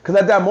you. Because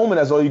at that moment,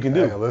 that's all you can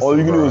do. All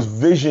you can do is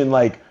vision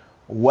like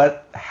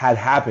what had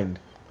happened.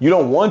 You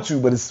don't want to,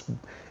 but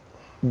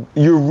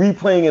you're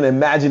replaying an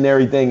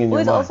imaginary thing in your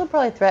mind. Well, he's also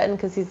probably threatened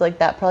because he's like,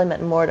 that probably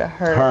meant more to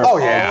her. Oh,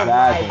 yeah.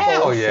 Exactly.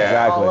 Hell yeah.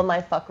 Exactly. All of my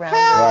fuck round.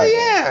 Hell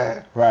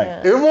yeah. Right. Yeah.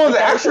 If it was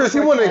the extras,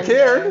 he wouldn't have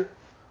cared.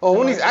 Oh,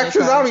 when these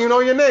extras, I don't even know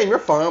your name. You're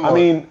fine. I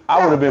mean,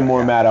 I would have been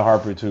more mad at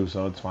Harper, too,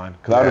 so it's fine.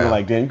 Because I would have been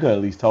like, damn, you could have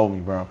at least told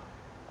me, bro.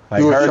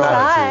 Like, her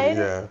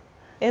tried.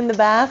 In the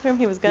bathroom,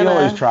 he was gonna. He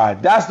always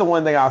tried. That's the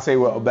one thing I'll say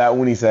about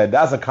when he said,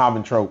 that's a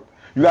common trope.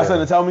 You got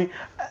something to tell me?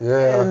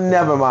 Yeah.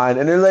 Never mind.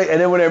 And then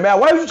when they're mad,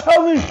 why did you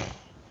tell me?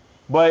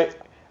 But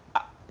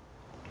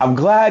I'm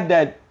glad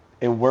that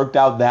it worked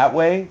out that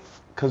way.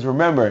 Because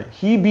remember,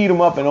 he beat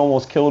him up and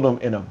almost killed him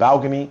in a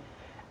balcony.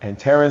 And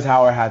Terrence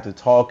Howard had to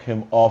talk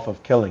him off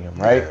of killing him,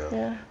 right?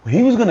 Yeah. Well,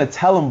 he was going to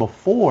tell him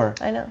before.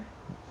 I know.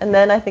 And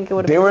then I think it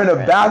would have been They were in the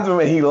different. bathroom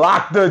and he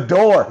locked the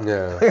door.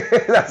 Yeah.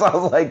 That's why I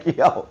was like,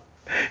 yo.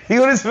 He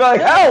would have been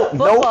like, help!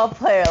 Football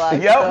player locked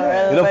the door.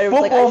 Yep. The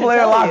football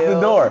player locked the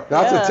door.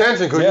 That's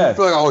attention because you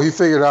feel like, oh, he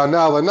figured it out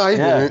now. Like, no, he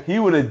didn't. He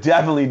would have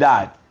definitely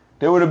died.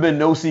 There would have been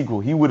no sequel.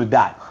 He would have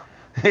died.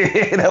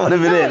 That would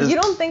have been it. You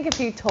don't think if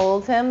you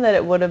told him that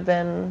it would have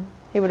been,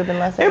 he would have been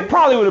less angry? It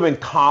probably would have been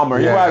calmer.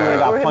 He probably would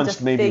have got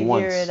punched maybe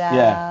once.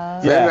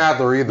 Yeah. He didn't have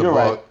to read the book.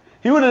 Right.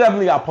 He would have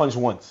definitely got punched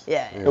once.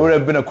 Yeah. It would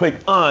have been a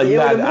quick, like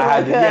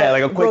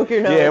a quick,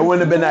 it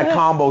wouldn't have been that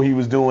combo he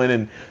was doing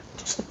and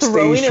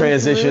stage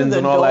transitions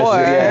and all that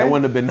shit. Yeah, it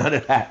wouldn't have been none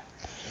of that.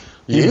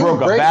 He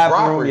broke a bathroom.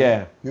 Property.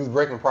 Yeah. He was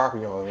breaking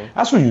property on him.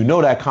 That's when you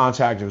know that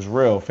contract was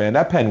real, fam.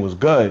 That pen was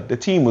good. The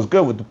team was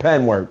good with the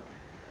pen work.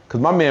 Because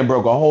my man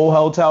broke a whole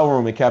hotel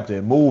room and kept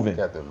it moving.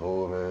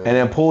 And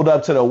then pulled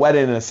up to the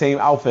wedding in the same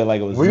outfit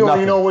like it was nothing. We don't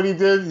even know what he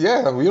did.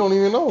 Yeah, we don't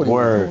even know what he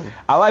was doing.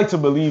 I like to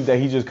believe that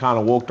he just kind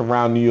of walked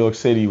around New York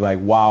City like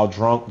wild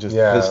drunk, just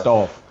pissed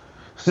off.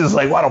 Just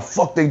like, why the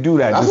fuck they do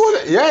that? That's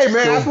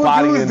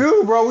what dudes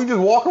do, bro. We just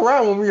walk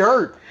around when we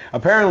hurt.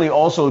 Apparently,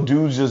 also,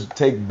 dudes just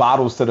take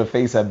bottles to the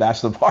face at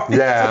bachelor parties.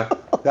 Yeah,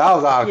 that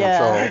was out of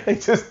control.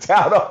 They just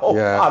down a whole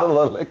bottle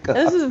of liquor.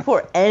 And this is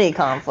before any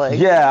conflict.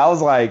 Yeah, I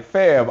was like,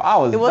 fam,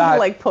 It wasn't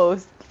like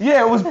post.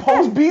 Yeah, it was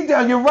post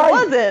beatdown. You're right.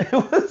 It wasn't.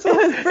 It was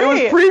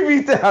pre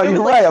beatdown.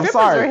 You're right. I'm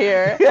sorry. Were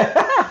here.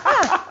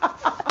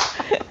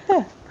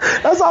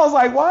 That's why I was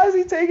like, why is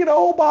he taking a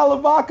whole bottle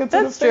of vodka to the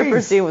face? That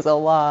stripper scene was a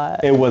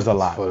lot. It was a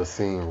lot. For the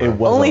scene, bro. It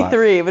was only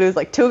 3, but it was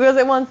like 2 girls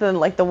at once, and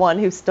like the one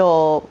who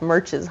stole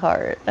Merch's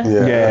heart. Yeah.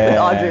 With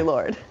Audre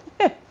Lorde.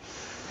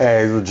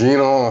 Hey,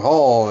 Regina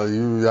Hall,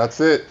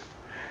 that's it.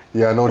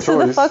 Yeah, no choice. So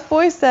the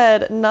fuckboy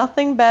said,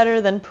 nothing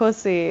better than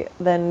pussy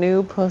than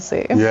new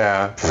pussy.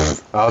 Yeah,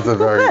 that was a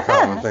very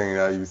common thing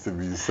that used to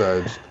be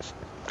said.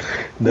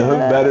 Nothing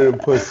better than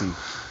pussy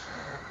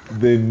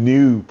than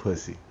new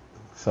pussy.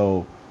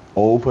 So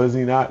old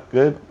pussy not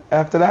good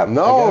after that?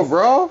 No,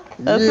 bro.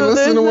 You didn't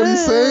listen to what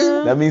he's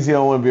saying? That means he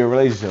don't want to be in a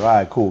relationship. All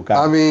right, cool.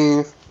 I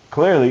mean,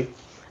 clearly.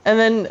 And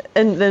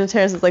then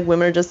Terrence is like,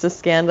 women are just as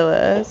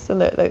scandalous.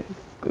 And the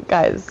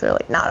guys are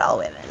like, not all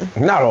women.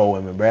 Not all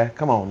women, bruh.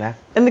 Come on now.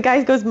 And the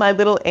guy goes, my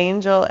little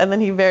angel. And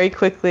then he very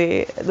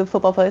quickly, the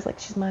football player's like,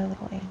 she's my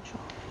little angel.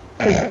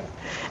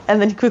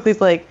 And then he quickly is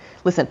like,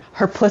 listen,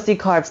 her pussy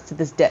carves to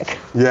this dick.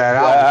 Yeah,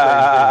 that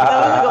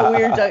was like a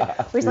weird joke.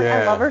 Where he's like,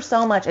 I love her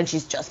so much, and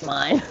she's just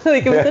mine.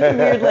 Like, it was such a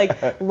weird,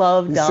 like,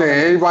 love dominance.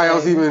 Saying anybody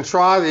else even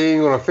try, they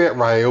ain't gonna fit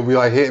right. It'll be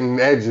like hitting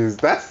edges.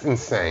 That's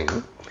insane.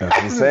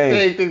 That's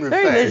insane. Thing to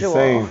say. Visual.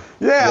 Insane.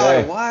 Yeah,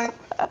 like what?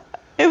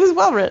 It was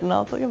well written.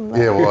 I'll give him that.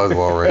 Yeah, it was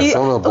well written.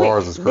 Some of the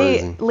bars is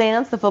crazy.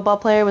 Lance, the football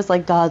player, was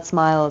like, God's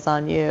smile is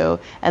on you,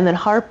 and then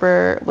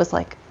Harper was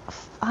like,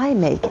 I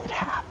make it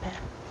happen.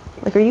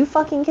 Like, are you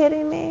fucking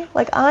kidding me?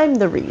 Like, I'm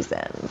the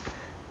reason.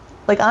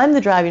 Like, I'm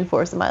the driving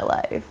force of my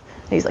life.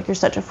 And he's like, you're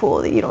such a fool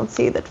that you don't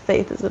see that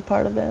faith is a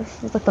part of this.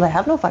 He's like, but I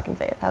have no fucking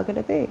faith. How could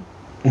it be?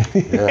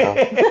 Yeah.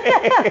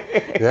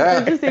 It's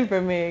interesting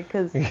for me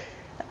because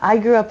I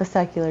grew up a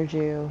secular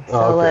Jew.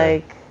 So,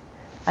 like,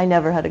 I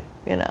never had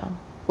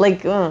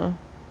like,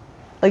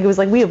 it was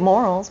like, we have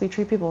morals, we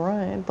treat people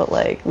right, but,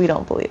 like, we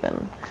don't believe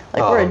in,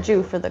 like, we're a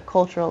Jew for the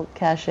cultural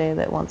cachet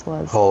that once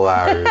was.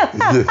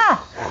 Hilarious.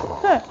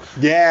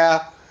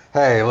 Yeah.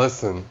 Hey,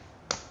 listen.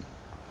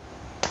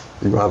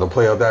 You're going to have to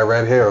play up that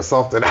red hair or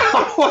something. I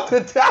don't know what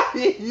to tell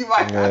you. You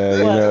might have to.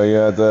 You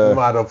have to. You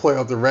might have to play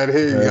up the red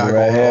hair. You got to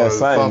red hair,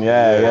 something.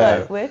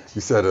 Yeah. Which?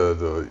 You said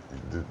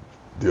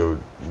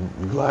you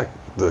like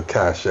the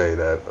cachet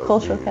that.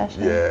 Cultural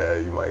cachet. Yeah,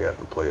 you might have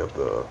to play up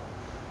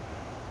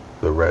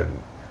the red.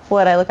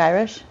 What, I look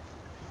Irish?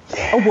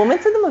 Yeah. A woman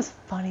said the most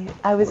funny.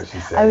 I was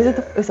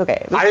it's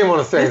okay. I didn't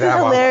want to say this that.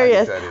 This is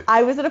hilarious.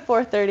 I was at a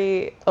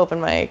 4:30 open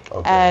mic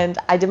and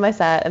I did my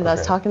set and I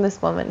was talking to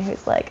this woman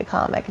who's like a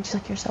comic and she's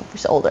like,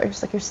 she's older.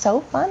 She's like, you're so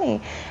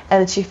funny.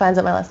 And then she finds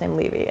out my last name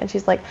Levy and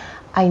she's like,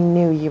 I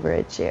knew you were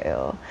a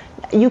Jew.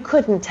 You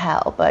couldn't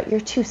tell, but you're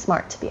too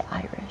smart to be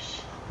Irish.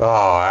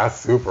 Oh,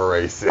 that's super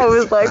racist. I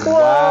was like, whoa.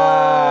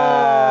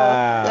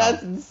 Wow.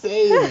 That's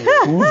insane.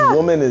 Whose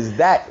woman is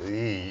that?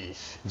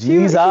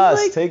 Jesus,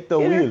 like take the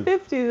wheel. In her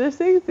 50s or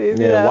 60s,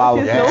 yeah, wow.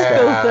 No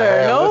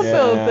filter, no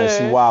filter.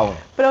 She wildin'.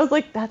 But I was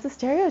like, that's a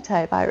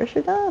stereotype. Irish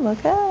are dumb,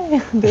 okay. I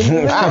haven't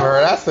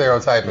heard that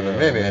stereotype in a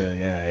minute.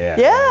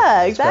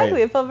 Yeah, exactly.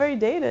 Great. It felt very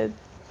dated.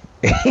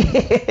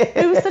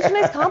 It was such a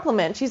nice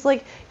compliment. She's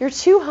like, you're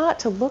too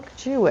hot to look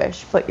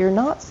Jewish, but you're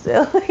not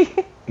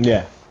silly.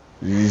 Yeah.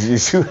 You're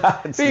too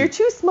hot. But you're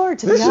too smart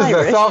to be Irish. This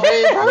is a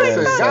self-made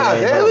person.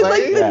 It was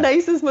like the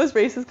nicest, most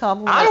racist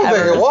compliment. I don't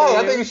think it was.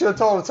 I think you should have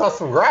told her to touch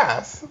some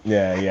grass.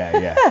 Yeah.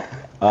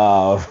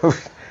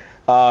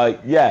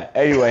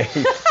 Anyway.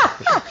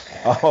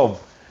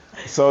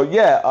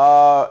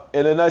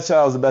 In a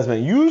nutshell, I was the best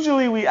man.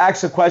 Usually we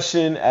ask a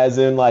question as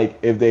in like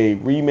if they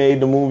remade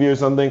the movie or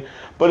something,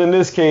 but in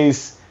this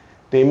case,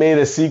 they made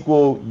a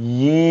sequel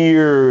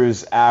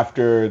years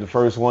after the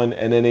first one,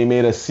 and then they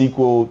made a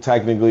sequel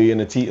technically in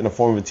the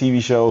form of a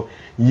TV show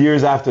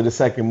years after the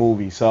second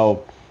movie.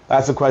 So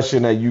that's a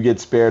question that you get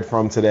spared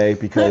from today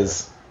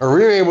because A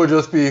remake would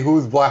just be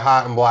who's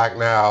hot and black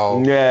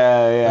now.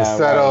 Yeah.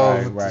 Instead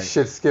of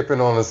shit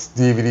skipping on a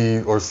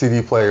DVD or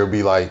CD player,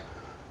 be like,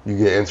 you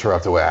get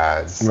interrupted with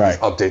ads. Right.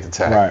 Just update the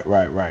tag.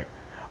 Right.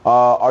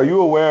 Are you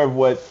aware of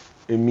what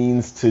it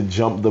means to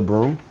jump the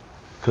broom?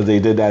 Because they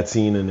did that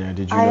scene in there.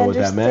 Did you know what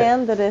that meant? I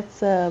understand that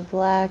it's a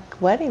black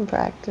wedding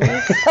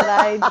practice, but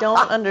I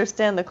don't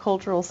understand the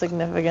cultural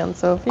significance.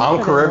 So if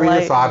I'm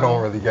Caribbean, so I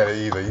don't really get it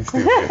either. You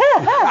stupid.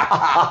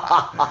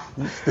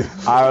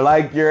 I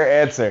like your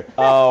answer.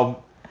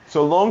 So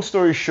long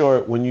story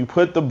short, when you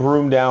put the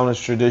broom down as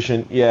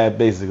tradition,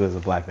 basically it's a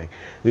black thing.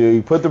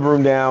 You put the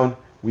broom down,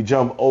 we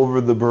jump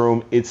over the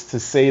broom. It's to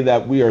say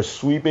that we are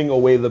sweeping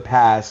away the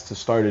past to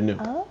start anew.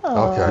 Oh.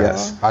 Okay.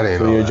 Yes. I didn't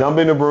know So you're that.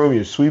 jumping the broom,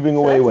 you're sweeping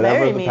away whatever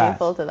the past. Very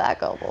meaningful to that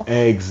couple.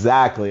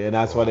 Exactly, and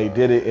that's why they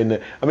did it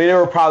they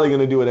were probably going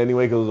to do it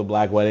anyway because it was a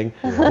black wedding,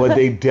 but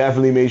they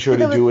definitely made sure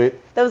to do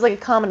it. That was like a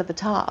comment at the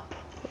top.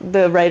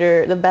 The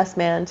writer, the best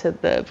man to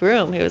the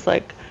broom, he was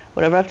like,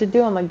 whatever I have to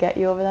do, I'm going to get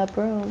you over that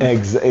broom.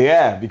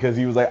 Because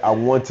he was like, I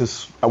want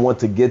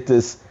to get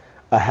this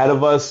ahead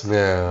of us.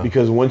 Yeah.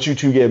 Because once you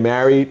two get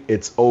married,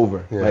 it's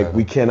over. Yeah. Like,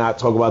 we cannot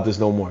talk about this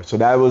no more. So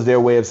that was their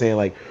way of saying,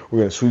 like, we're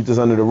going to sweep this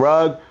under the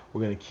rug,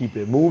 we're going to keep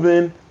it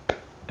moving,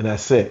 and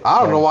that's it. I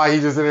don't know why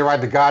he just didn't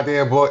write the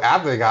goddamn book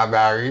after they got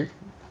married.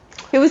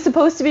 It was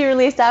supposed to be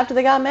released after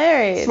they got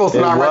married. Supposed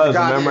to not write the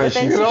goddamn But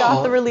then she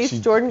got the release.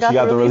 Jordan got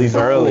the release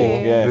early.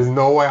 early. Yeah. There's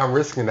no way I'm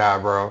risking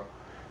that, bro.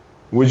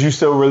 Would you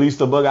still release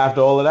the book after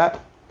all of that?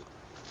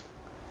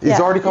 It's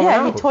already coming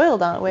out. Yeah, he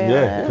toiled on it way on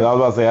Yeah, because it. I was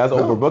about to say, that's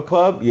Oprah Book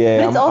Club. Yeah,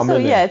 But it's also,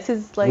 I'm in there. it's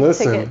his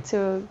ticket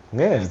to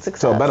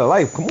success. To a better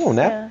life. Come on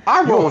now. Yeah.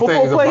 I wrote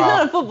things He's not a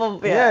about. football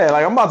Yeah,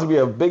 like I'm about to be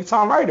a big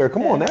time writer.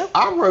 Come on now.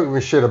 I wrote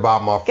shit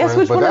about my friends. Guess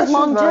which but one that is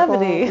shit's not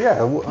longevity?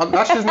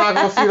 That shit's not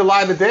gonna see the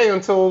light of day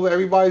until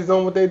everybody's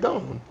done what they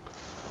done,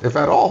 if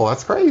at all.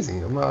 That's crazy.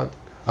 I'm not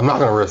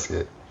gonna risk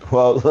it.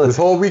 Well, This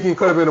whole weekend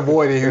could have been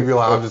avoided. He'd be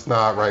like, I'm just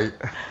not right.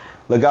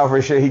 look out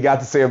for shit he got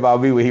to say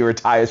about me when he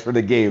retires for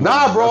the game.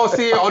 Nah, bro.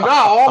 See,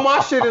 all my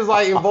shit is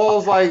like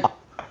involves like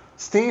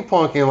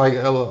steampunk and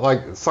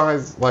like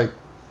science, like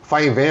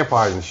fighting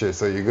vampires and shit.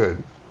 So you're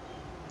good.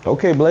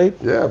 Okay, Blade.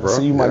 Yeah, bro.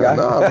 See you, my guy.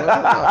 Nah, bro,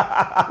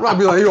 nah. I'm not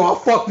be like, I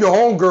fucked your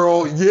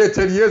homegirl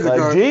 10 years ago.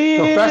 Like,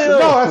 Confession. No,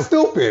 that's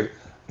stupid.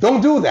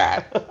 Don't do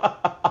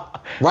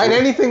that. Write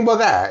anything but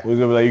that. We're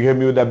gonna be like, you hit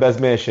me with that best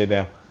man shit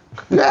now.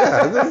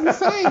 Yeah,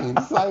 that's insane.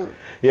 It's like,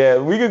 yeah,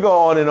 we could go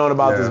on and on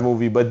about this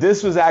movie, but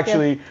this was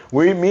actually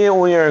me and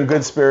we are in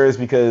good spirits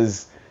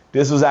because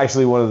this was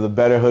actually one of the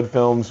better Hood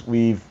films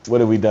what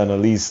have we done? At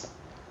least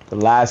the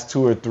last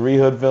 2 or 3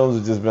 Hood films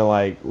have just been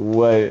like,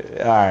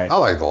 what? All right. I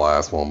like the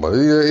last one, but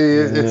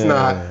it's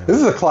not. This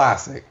is a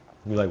classic.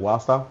 You like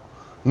Wild Style?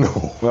 No.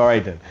 All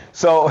right then.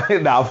 So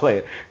I'll play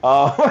it.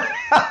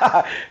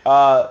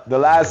 The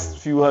last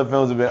few Hood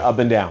films have been up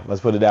and down.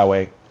 Let's put it that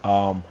way.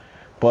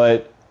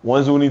 But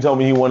once when he told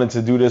me he wanted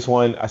to do this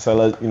one, I said,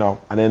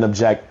 I didn't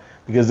object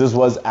because this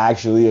was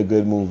actually a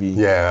good movie.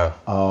 Yeah.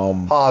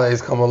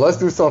 Holidays coming. Let's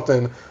do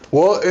something.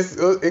 Well, it's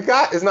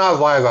not as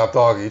violent as I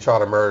thought. He tried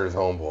to murder his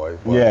homeboy.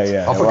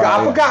 Yeah. I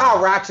forgot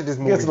how ratchet this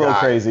movie gets a little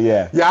crazy.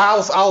 Yeah. Yeah,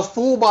 I was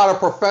fooled by the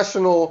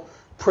professional,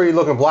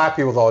 pretty-looking black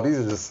people. Thought these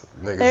are just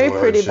niggas Very doing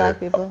pretty hood black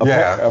shit. people.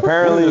 Yeah.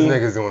 Apparently, these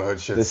niggas doing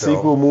hood shit. The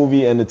sequel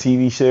movie and the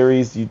TV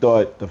series, you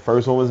thought the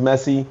first one was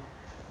messy.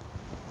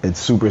 It's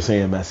Super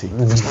Saiyan messy.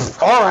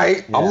 All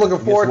right, I'm looking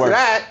forward to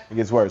that. It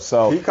gets worse.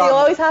 So You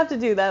always have to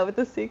do that with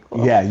the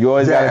sequel. yeah, you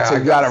always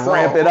gotta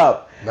ramp it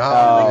up. You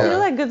know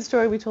that good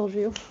story we told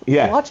you?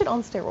 Yeah. Watch it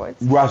on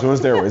steroids. Watch it on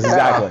steroids,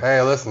 exactly.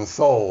 Hey, listen,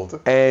 sold.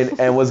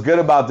 And what's good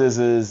about this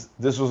is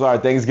this was our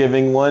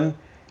Thanksgiving one,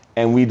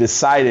 and we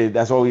decided,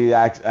 that's why we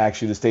asked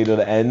you to stay till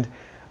the end.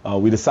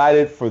 We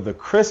decided for the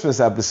Christmas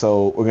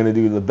episode, we're gonna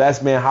do the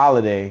Best Man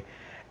Holiday.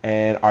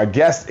 And our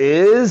guest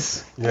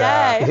is,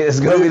 it's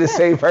going to be the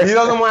same person. He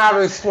doesn't want to have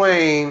to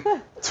explain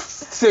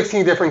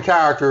 16 different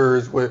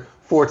characters with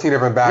 14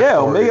 different backstories. Yeah,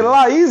 it'll make it a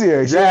lot easier.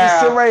 You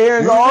just sit right here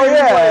and go, do this,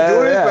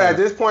 yeah. but at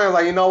this point, I'm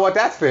like, you know what,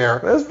 that's fair.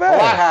 That's fair. A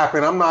lot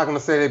happened. I'm not going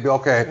to say they'd be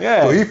okay.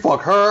 Yeah. So he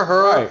fucked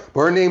her, right. But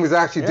her name is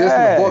actually this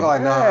in the book.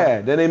 Like, nah. Yeah.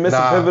 Then they miss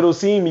a pivotal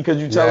scene because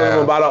you're telling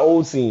them about an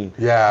old scene.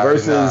 Yeah.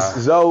 Versus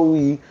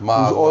Zoe, who's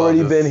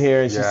already been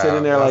here, and she's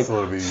sitting there like, that's a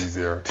little bit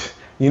easier.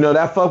 You know,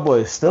 that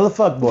fuckboy is still a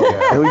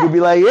fuckboy. And we could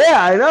be like,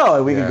 yeah, I know.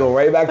 And we could go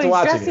right back to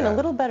watching it. He's dressing a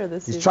little better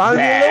this season. He's trying to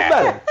be a little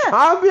better.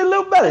 Trying to be a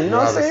little better. You know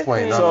what I'm saying?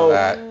 Explain none so, of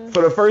that.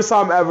 for the first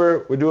time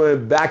ever, we're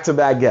doing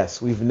back-to-back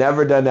guests. We've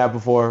never done that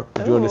before.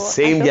 We're doing the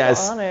same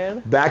guests,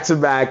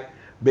 back-to-back,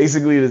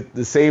 basically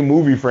the same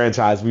movie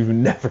franchise. We've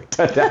never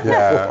done that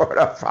before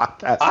on our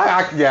podcast.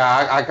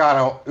 I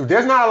gotta.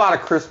 There's not a lot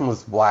of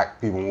Christmas black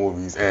people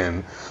movies,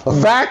 and the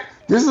fact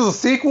this is a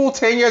sequel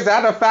 10 years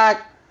after the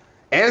fact.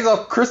 And it's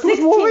a Christmas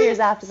 16 movie? years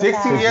after the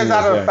fact. 16 years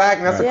after the fact,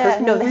 and that's a Christmas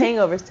movie? No, The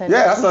Hangover's 10 years.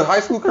 Yeah, that's a high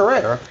school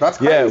career. That's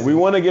crazy. Yeah, we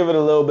want to give it a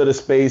little bit of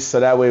space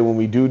so that way when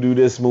we do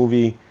this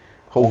movie,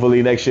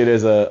 Hopefully next year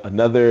there's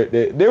another.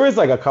 There is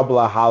like a couple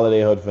of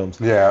holiday hood films.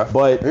 Yeah,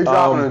 but they're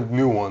dropping a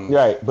new one.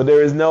 Right, but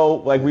there is no,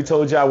 like we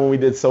told y'all when we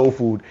did Soul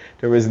Food,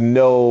 there is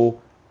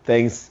no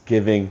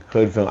Thanksgiving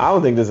hood film. I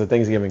don't think there's a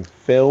Thanksgiving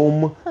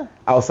film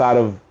outside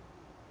of.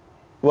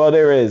 Well,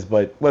 there is,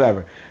 but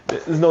whatever.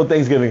 There's no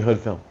Thanksgiving hood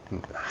film.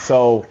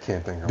 So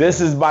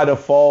this is by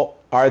default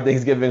our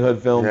Thanksgiving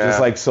hood film, just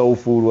like Soul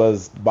Food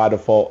was by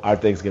default our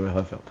Thanksgiving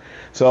hood film.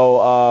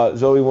 So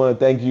Zoe, we want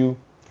to thank you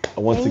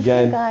once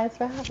again. Thank you guys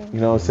for having me.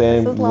 You know what I'm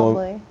saying? This is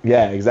lovely.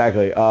 Yeah,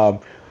 exactly.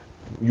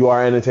 You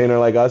are an entertainer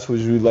like us. Would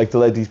you like to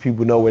let these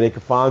people know where they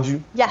can find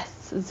you?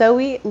 Yes,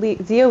 Zoe,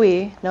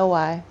 Zoe, no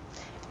Y,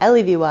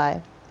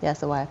 Levy,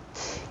 yes a Y,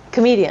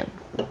 comedian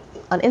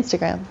on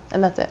Instagram,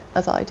 and that's it.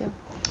 That's all I do.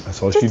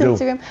 That's all she do.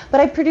 Instagram. But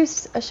I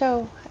produced a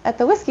show at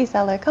the Whiskey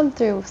Cellar. Come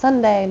through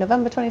Sunday,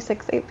 November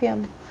 26th, 8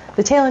 p.m.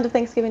 The tail end of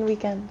Thanksgiving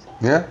weekend.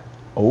 Yeah.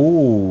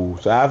 Oh,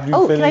 so after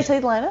you finish... can I tell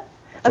you the lineup?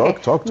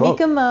 Talk.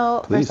 Mika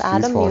Mo versus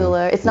Adam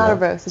Mueller. It's not a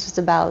roast. It's just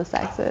a battle of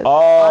sexes.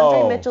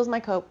 Andre Mitchell's my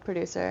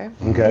co-producer.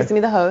 Okay. He's going to be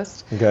the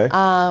host. Okay.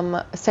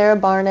 Sarah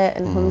Barnett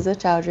and Humza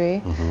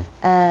Chowdhury.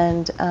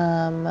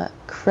 And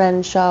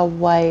Crenshaw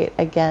White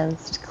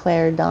against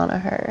Claire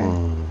Donaher.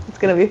 It's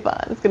going to be fun.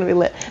 It's going to be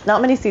lit.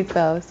 Not many seats,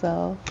 though,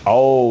 so...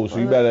 Oh, so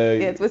you better...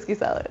 Yeah, it's Whiskey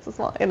Cellar. It's a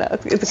small,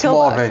 it's a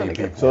small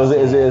venue. So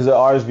is it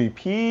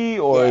RSVP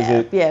or is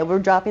it... Yeah, we're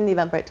dropping the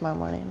Eventbrite tomorrow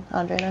morning,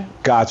 Andre and I.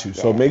 Got you.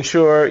 So make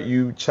sure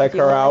you check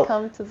her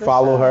out,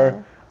 follow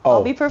her.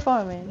 I'll be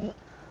performing.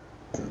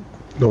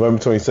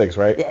 November 26th,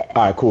 right? Yeah.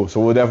 All right, cool.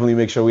 So we'll definitely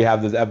make sure we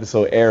have this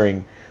episode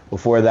airing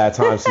before that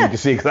time so you can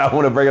see, because I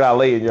want to bring it out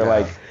late and you're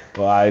like,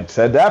 well, I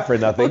said that for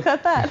nothing. We'll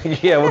cut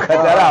that. Yeah, we'll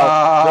cut that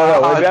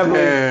out. No, we're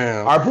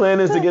definitely, our plan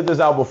is to get this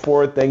out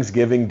before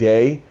Thanksgiving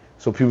Day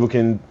so people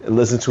can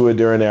listen to it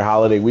during their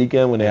holiday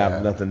weekend when they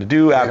have nothing to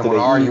do after they want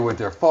to argue with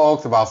their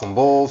folks about some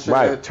bullshit.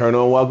 Right. Turn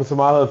on Welcome to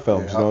My Hood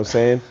Films. You know what I'm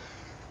saying?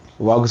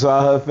 Welcome to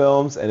our Hood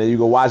Films, and then you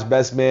go watch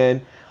Best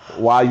Man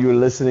while you're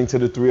listening to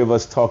the three of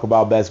us talk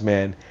about Best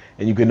Man.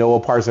 And you can know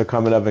what parts are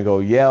coming up and go,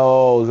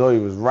 yo, Zoe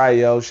was right,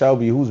 yo,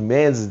 Shelby, whose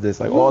man's is this?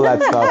 Like all that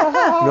stuff. You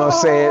know what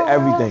I'm saying?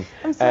 Everything.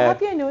 I'm so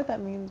happy I know what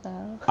that means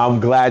now. I'm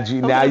glad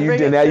you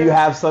you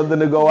have something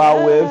to go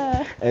out with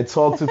and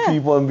talk to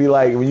people and be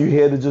like, when you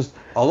hear the just.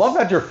 I love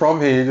that you're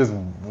from here. You're just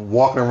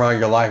walking around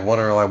your life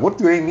wondering like, what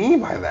do they mean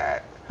by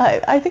that?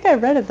 I think I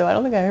read it though. I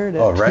don't think I heard it.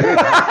 Oh, read it?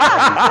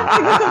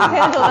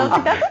 I was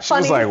like, that's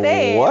a funny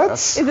thing. What?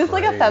 Is this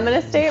like a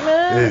feminist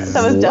statement? It's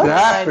That was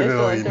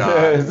definitely not.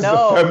 It's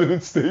a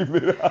feminine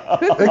statement.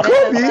 It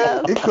could be.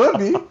 It could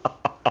be.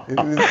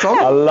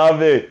 I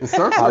love it.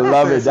 I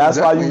love it. That's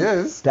why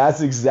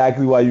That's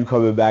exactly why you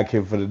coming back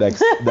here for the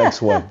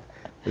next one.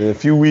 In a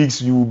few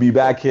weeks, you will be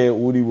back here.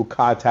 Woody will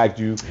contact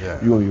you.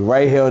 Yeah. You will be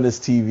right here on this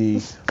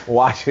TV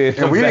watching.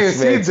 And we didn't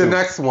see the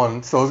next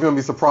one, so it's going to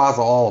be a surprise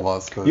to all of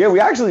us. Yeah, we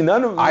actually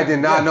none of. I did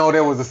not know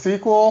there was a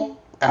sequel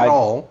at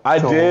all. I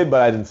did,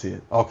 but I didn't see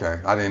it. Okay,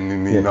 I didn't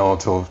even know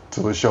until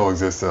the show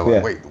existed.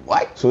 Like, wait,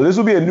 what? So this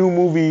will be a new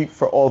movie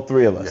for all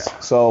three of us. Yeah.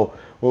 So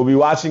we'll be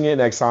watching it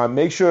next time.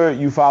 Make sure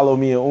you follow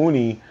me and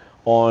Uni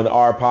on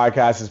our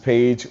podcast's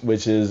page,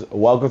 which is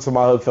Welcome to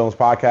My Hood Films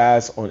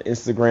Podcast on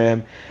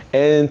Instagram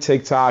and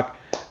TikTok.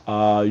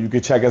 You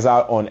can check us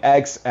out on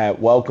X at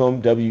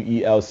Welcome,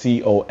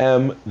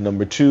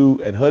 WELCOM,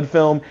 2, and Hood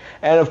Film.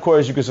 And of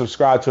course, you can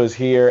subscribe to us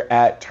here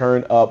at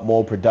Turn Up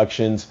Mo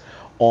Productions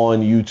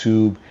on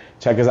YouTube.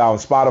 Check us out on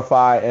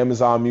Spotify,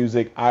 Amazon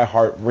Music,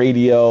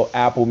 iHeartRadio,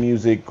 Apple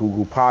Music,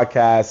 Google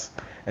Podcasts,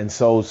 and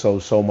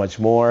so much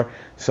more.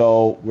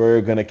 So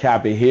we're going to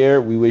cap it here.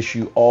 We wish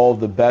you all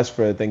the best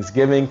for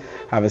Thanksgiving.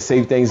 Have a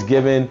safe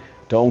Thanksgiving.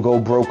 Don't go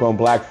broke on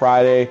Black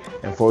Friday.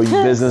 And for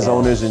you business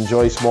owners,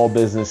 enjoy Small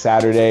Business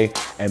Saturday.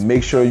 And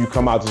make sure you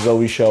come out to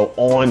Zoe's show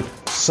on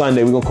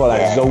Sunday. We're going to call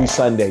that Zoe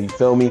Sunday. You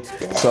feel me?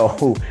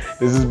 So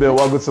this has been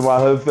Welcome to My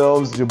Hood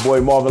Films. It's your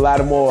boy Marvin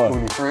Lattimore.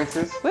 Tony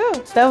Francis.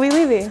 Woo. Zoe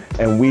Levy.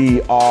 And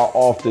we are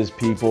off this,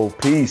 people.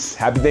 Peace.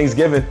 Happy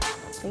Thanksgiving.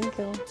 Thank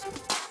you.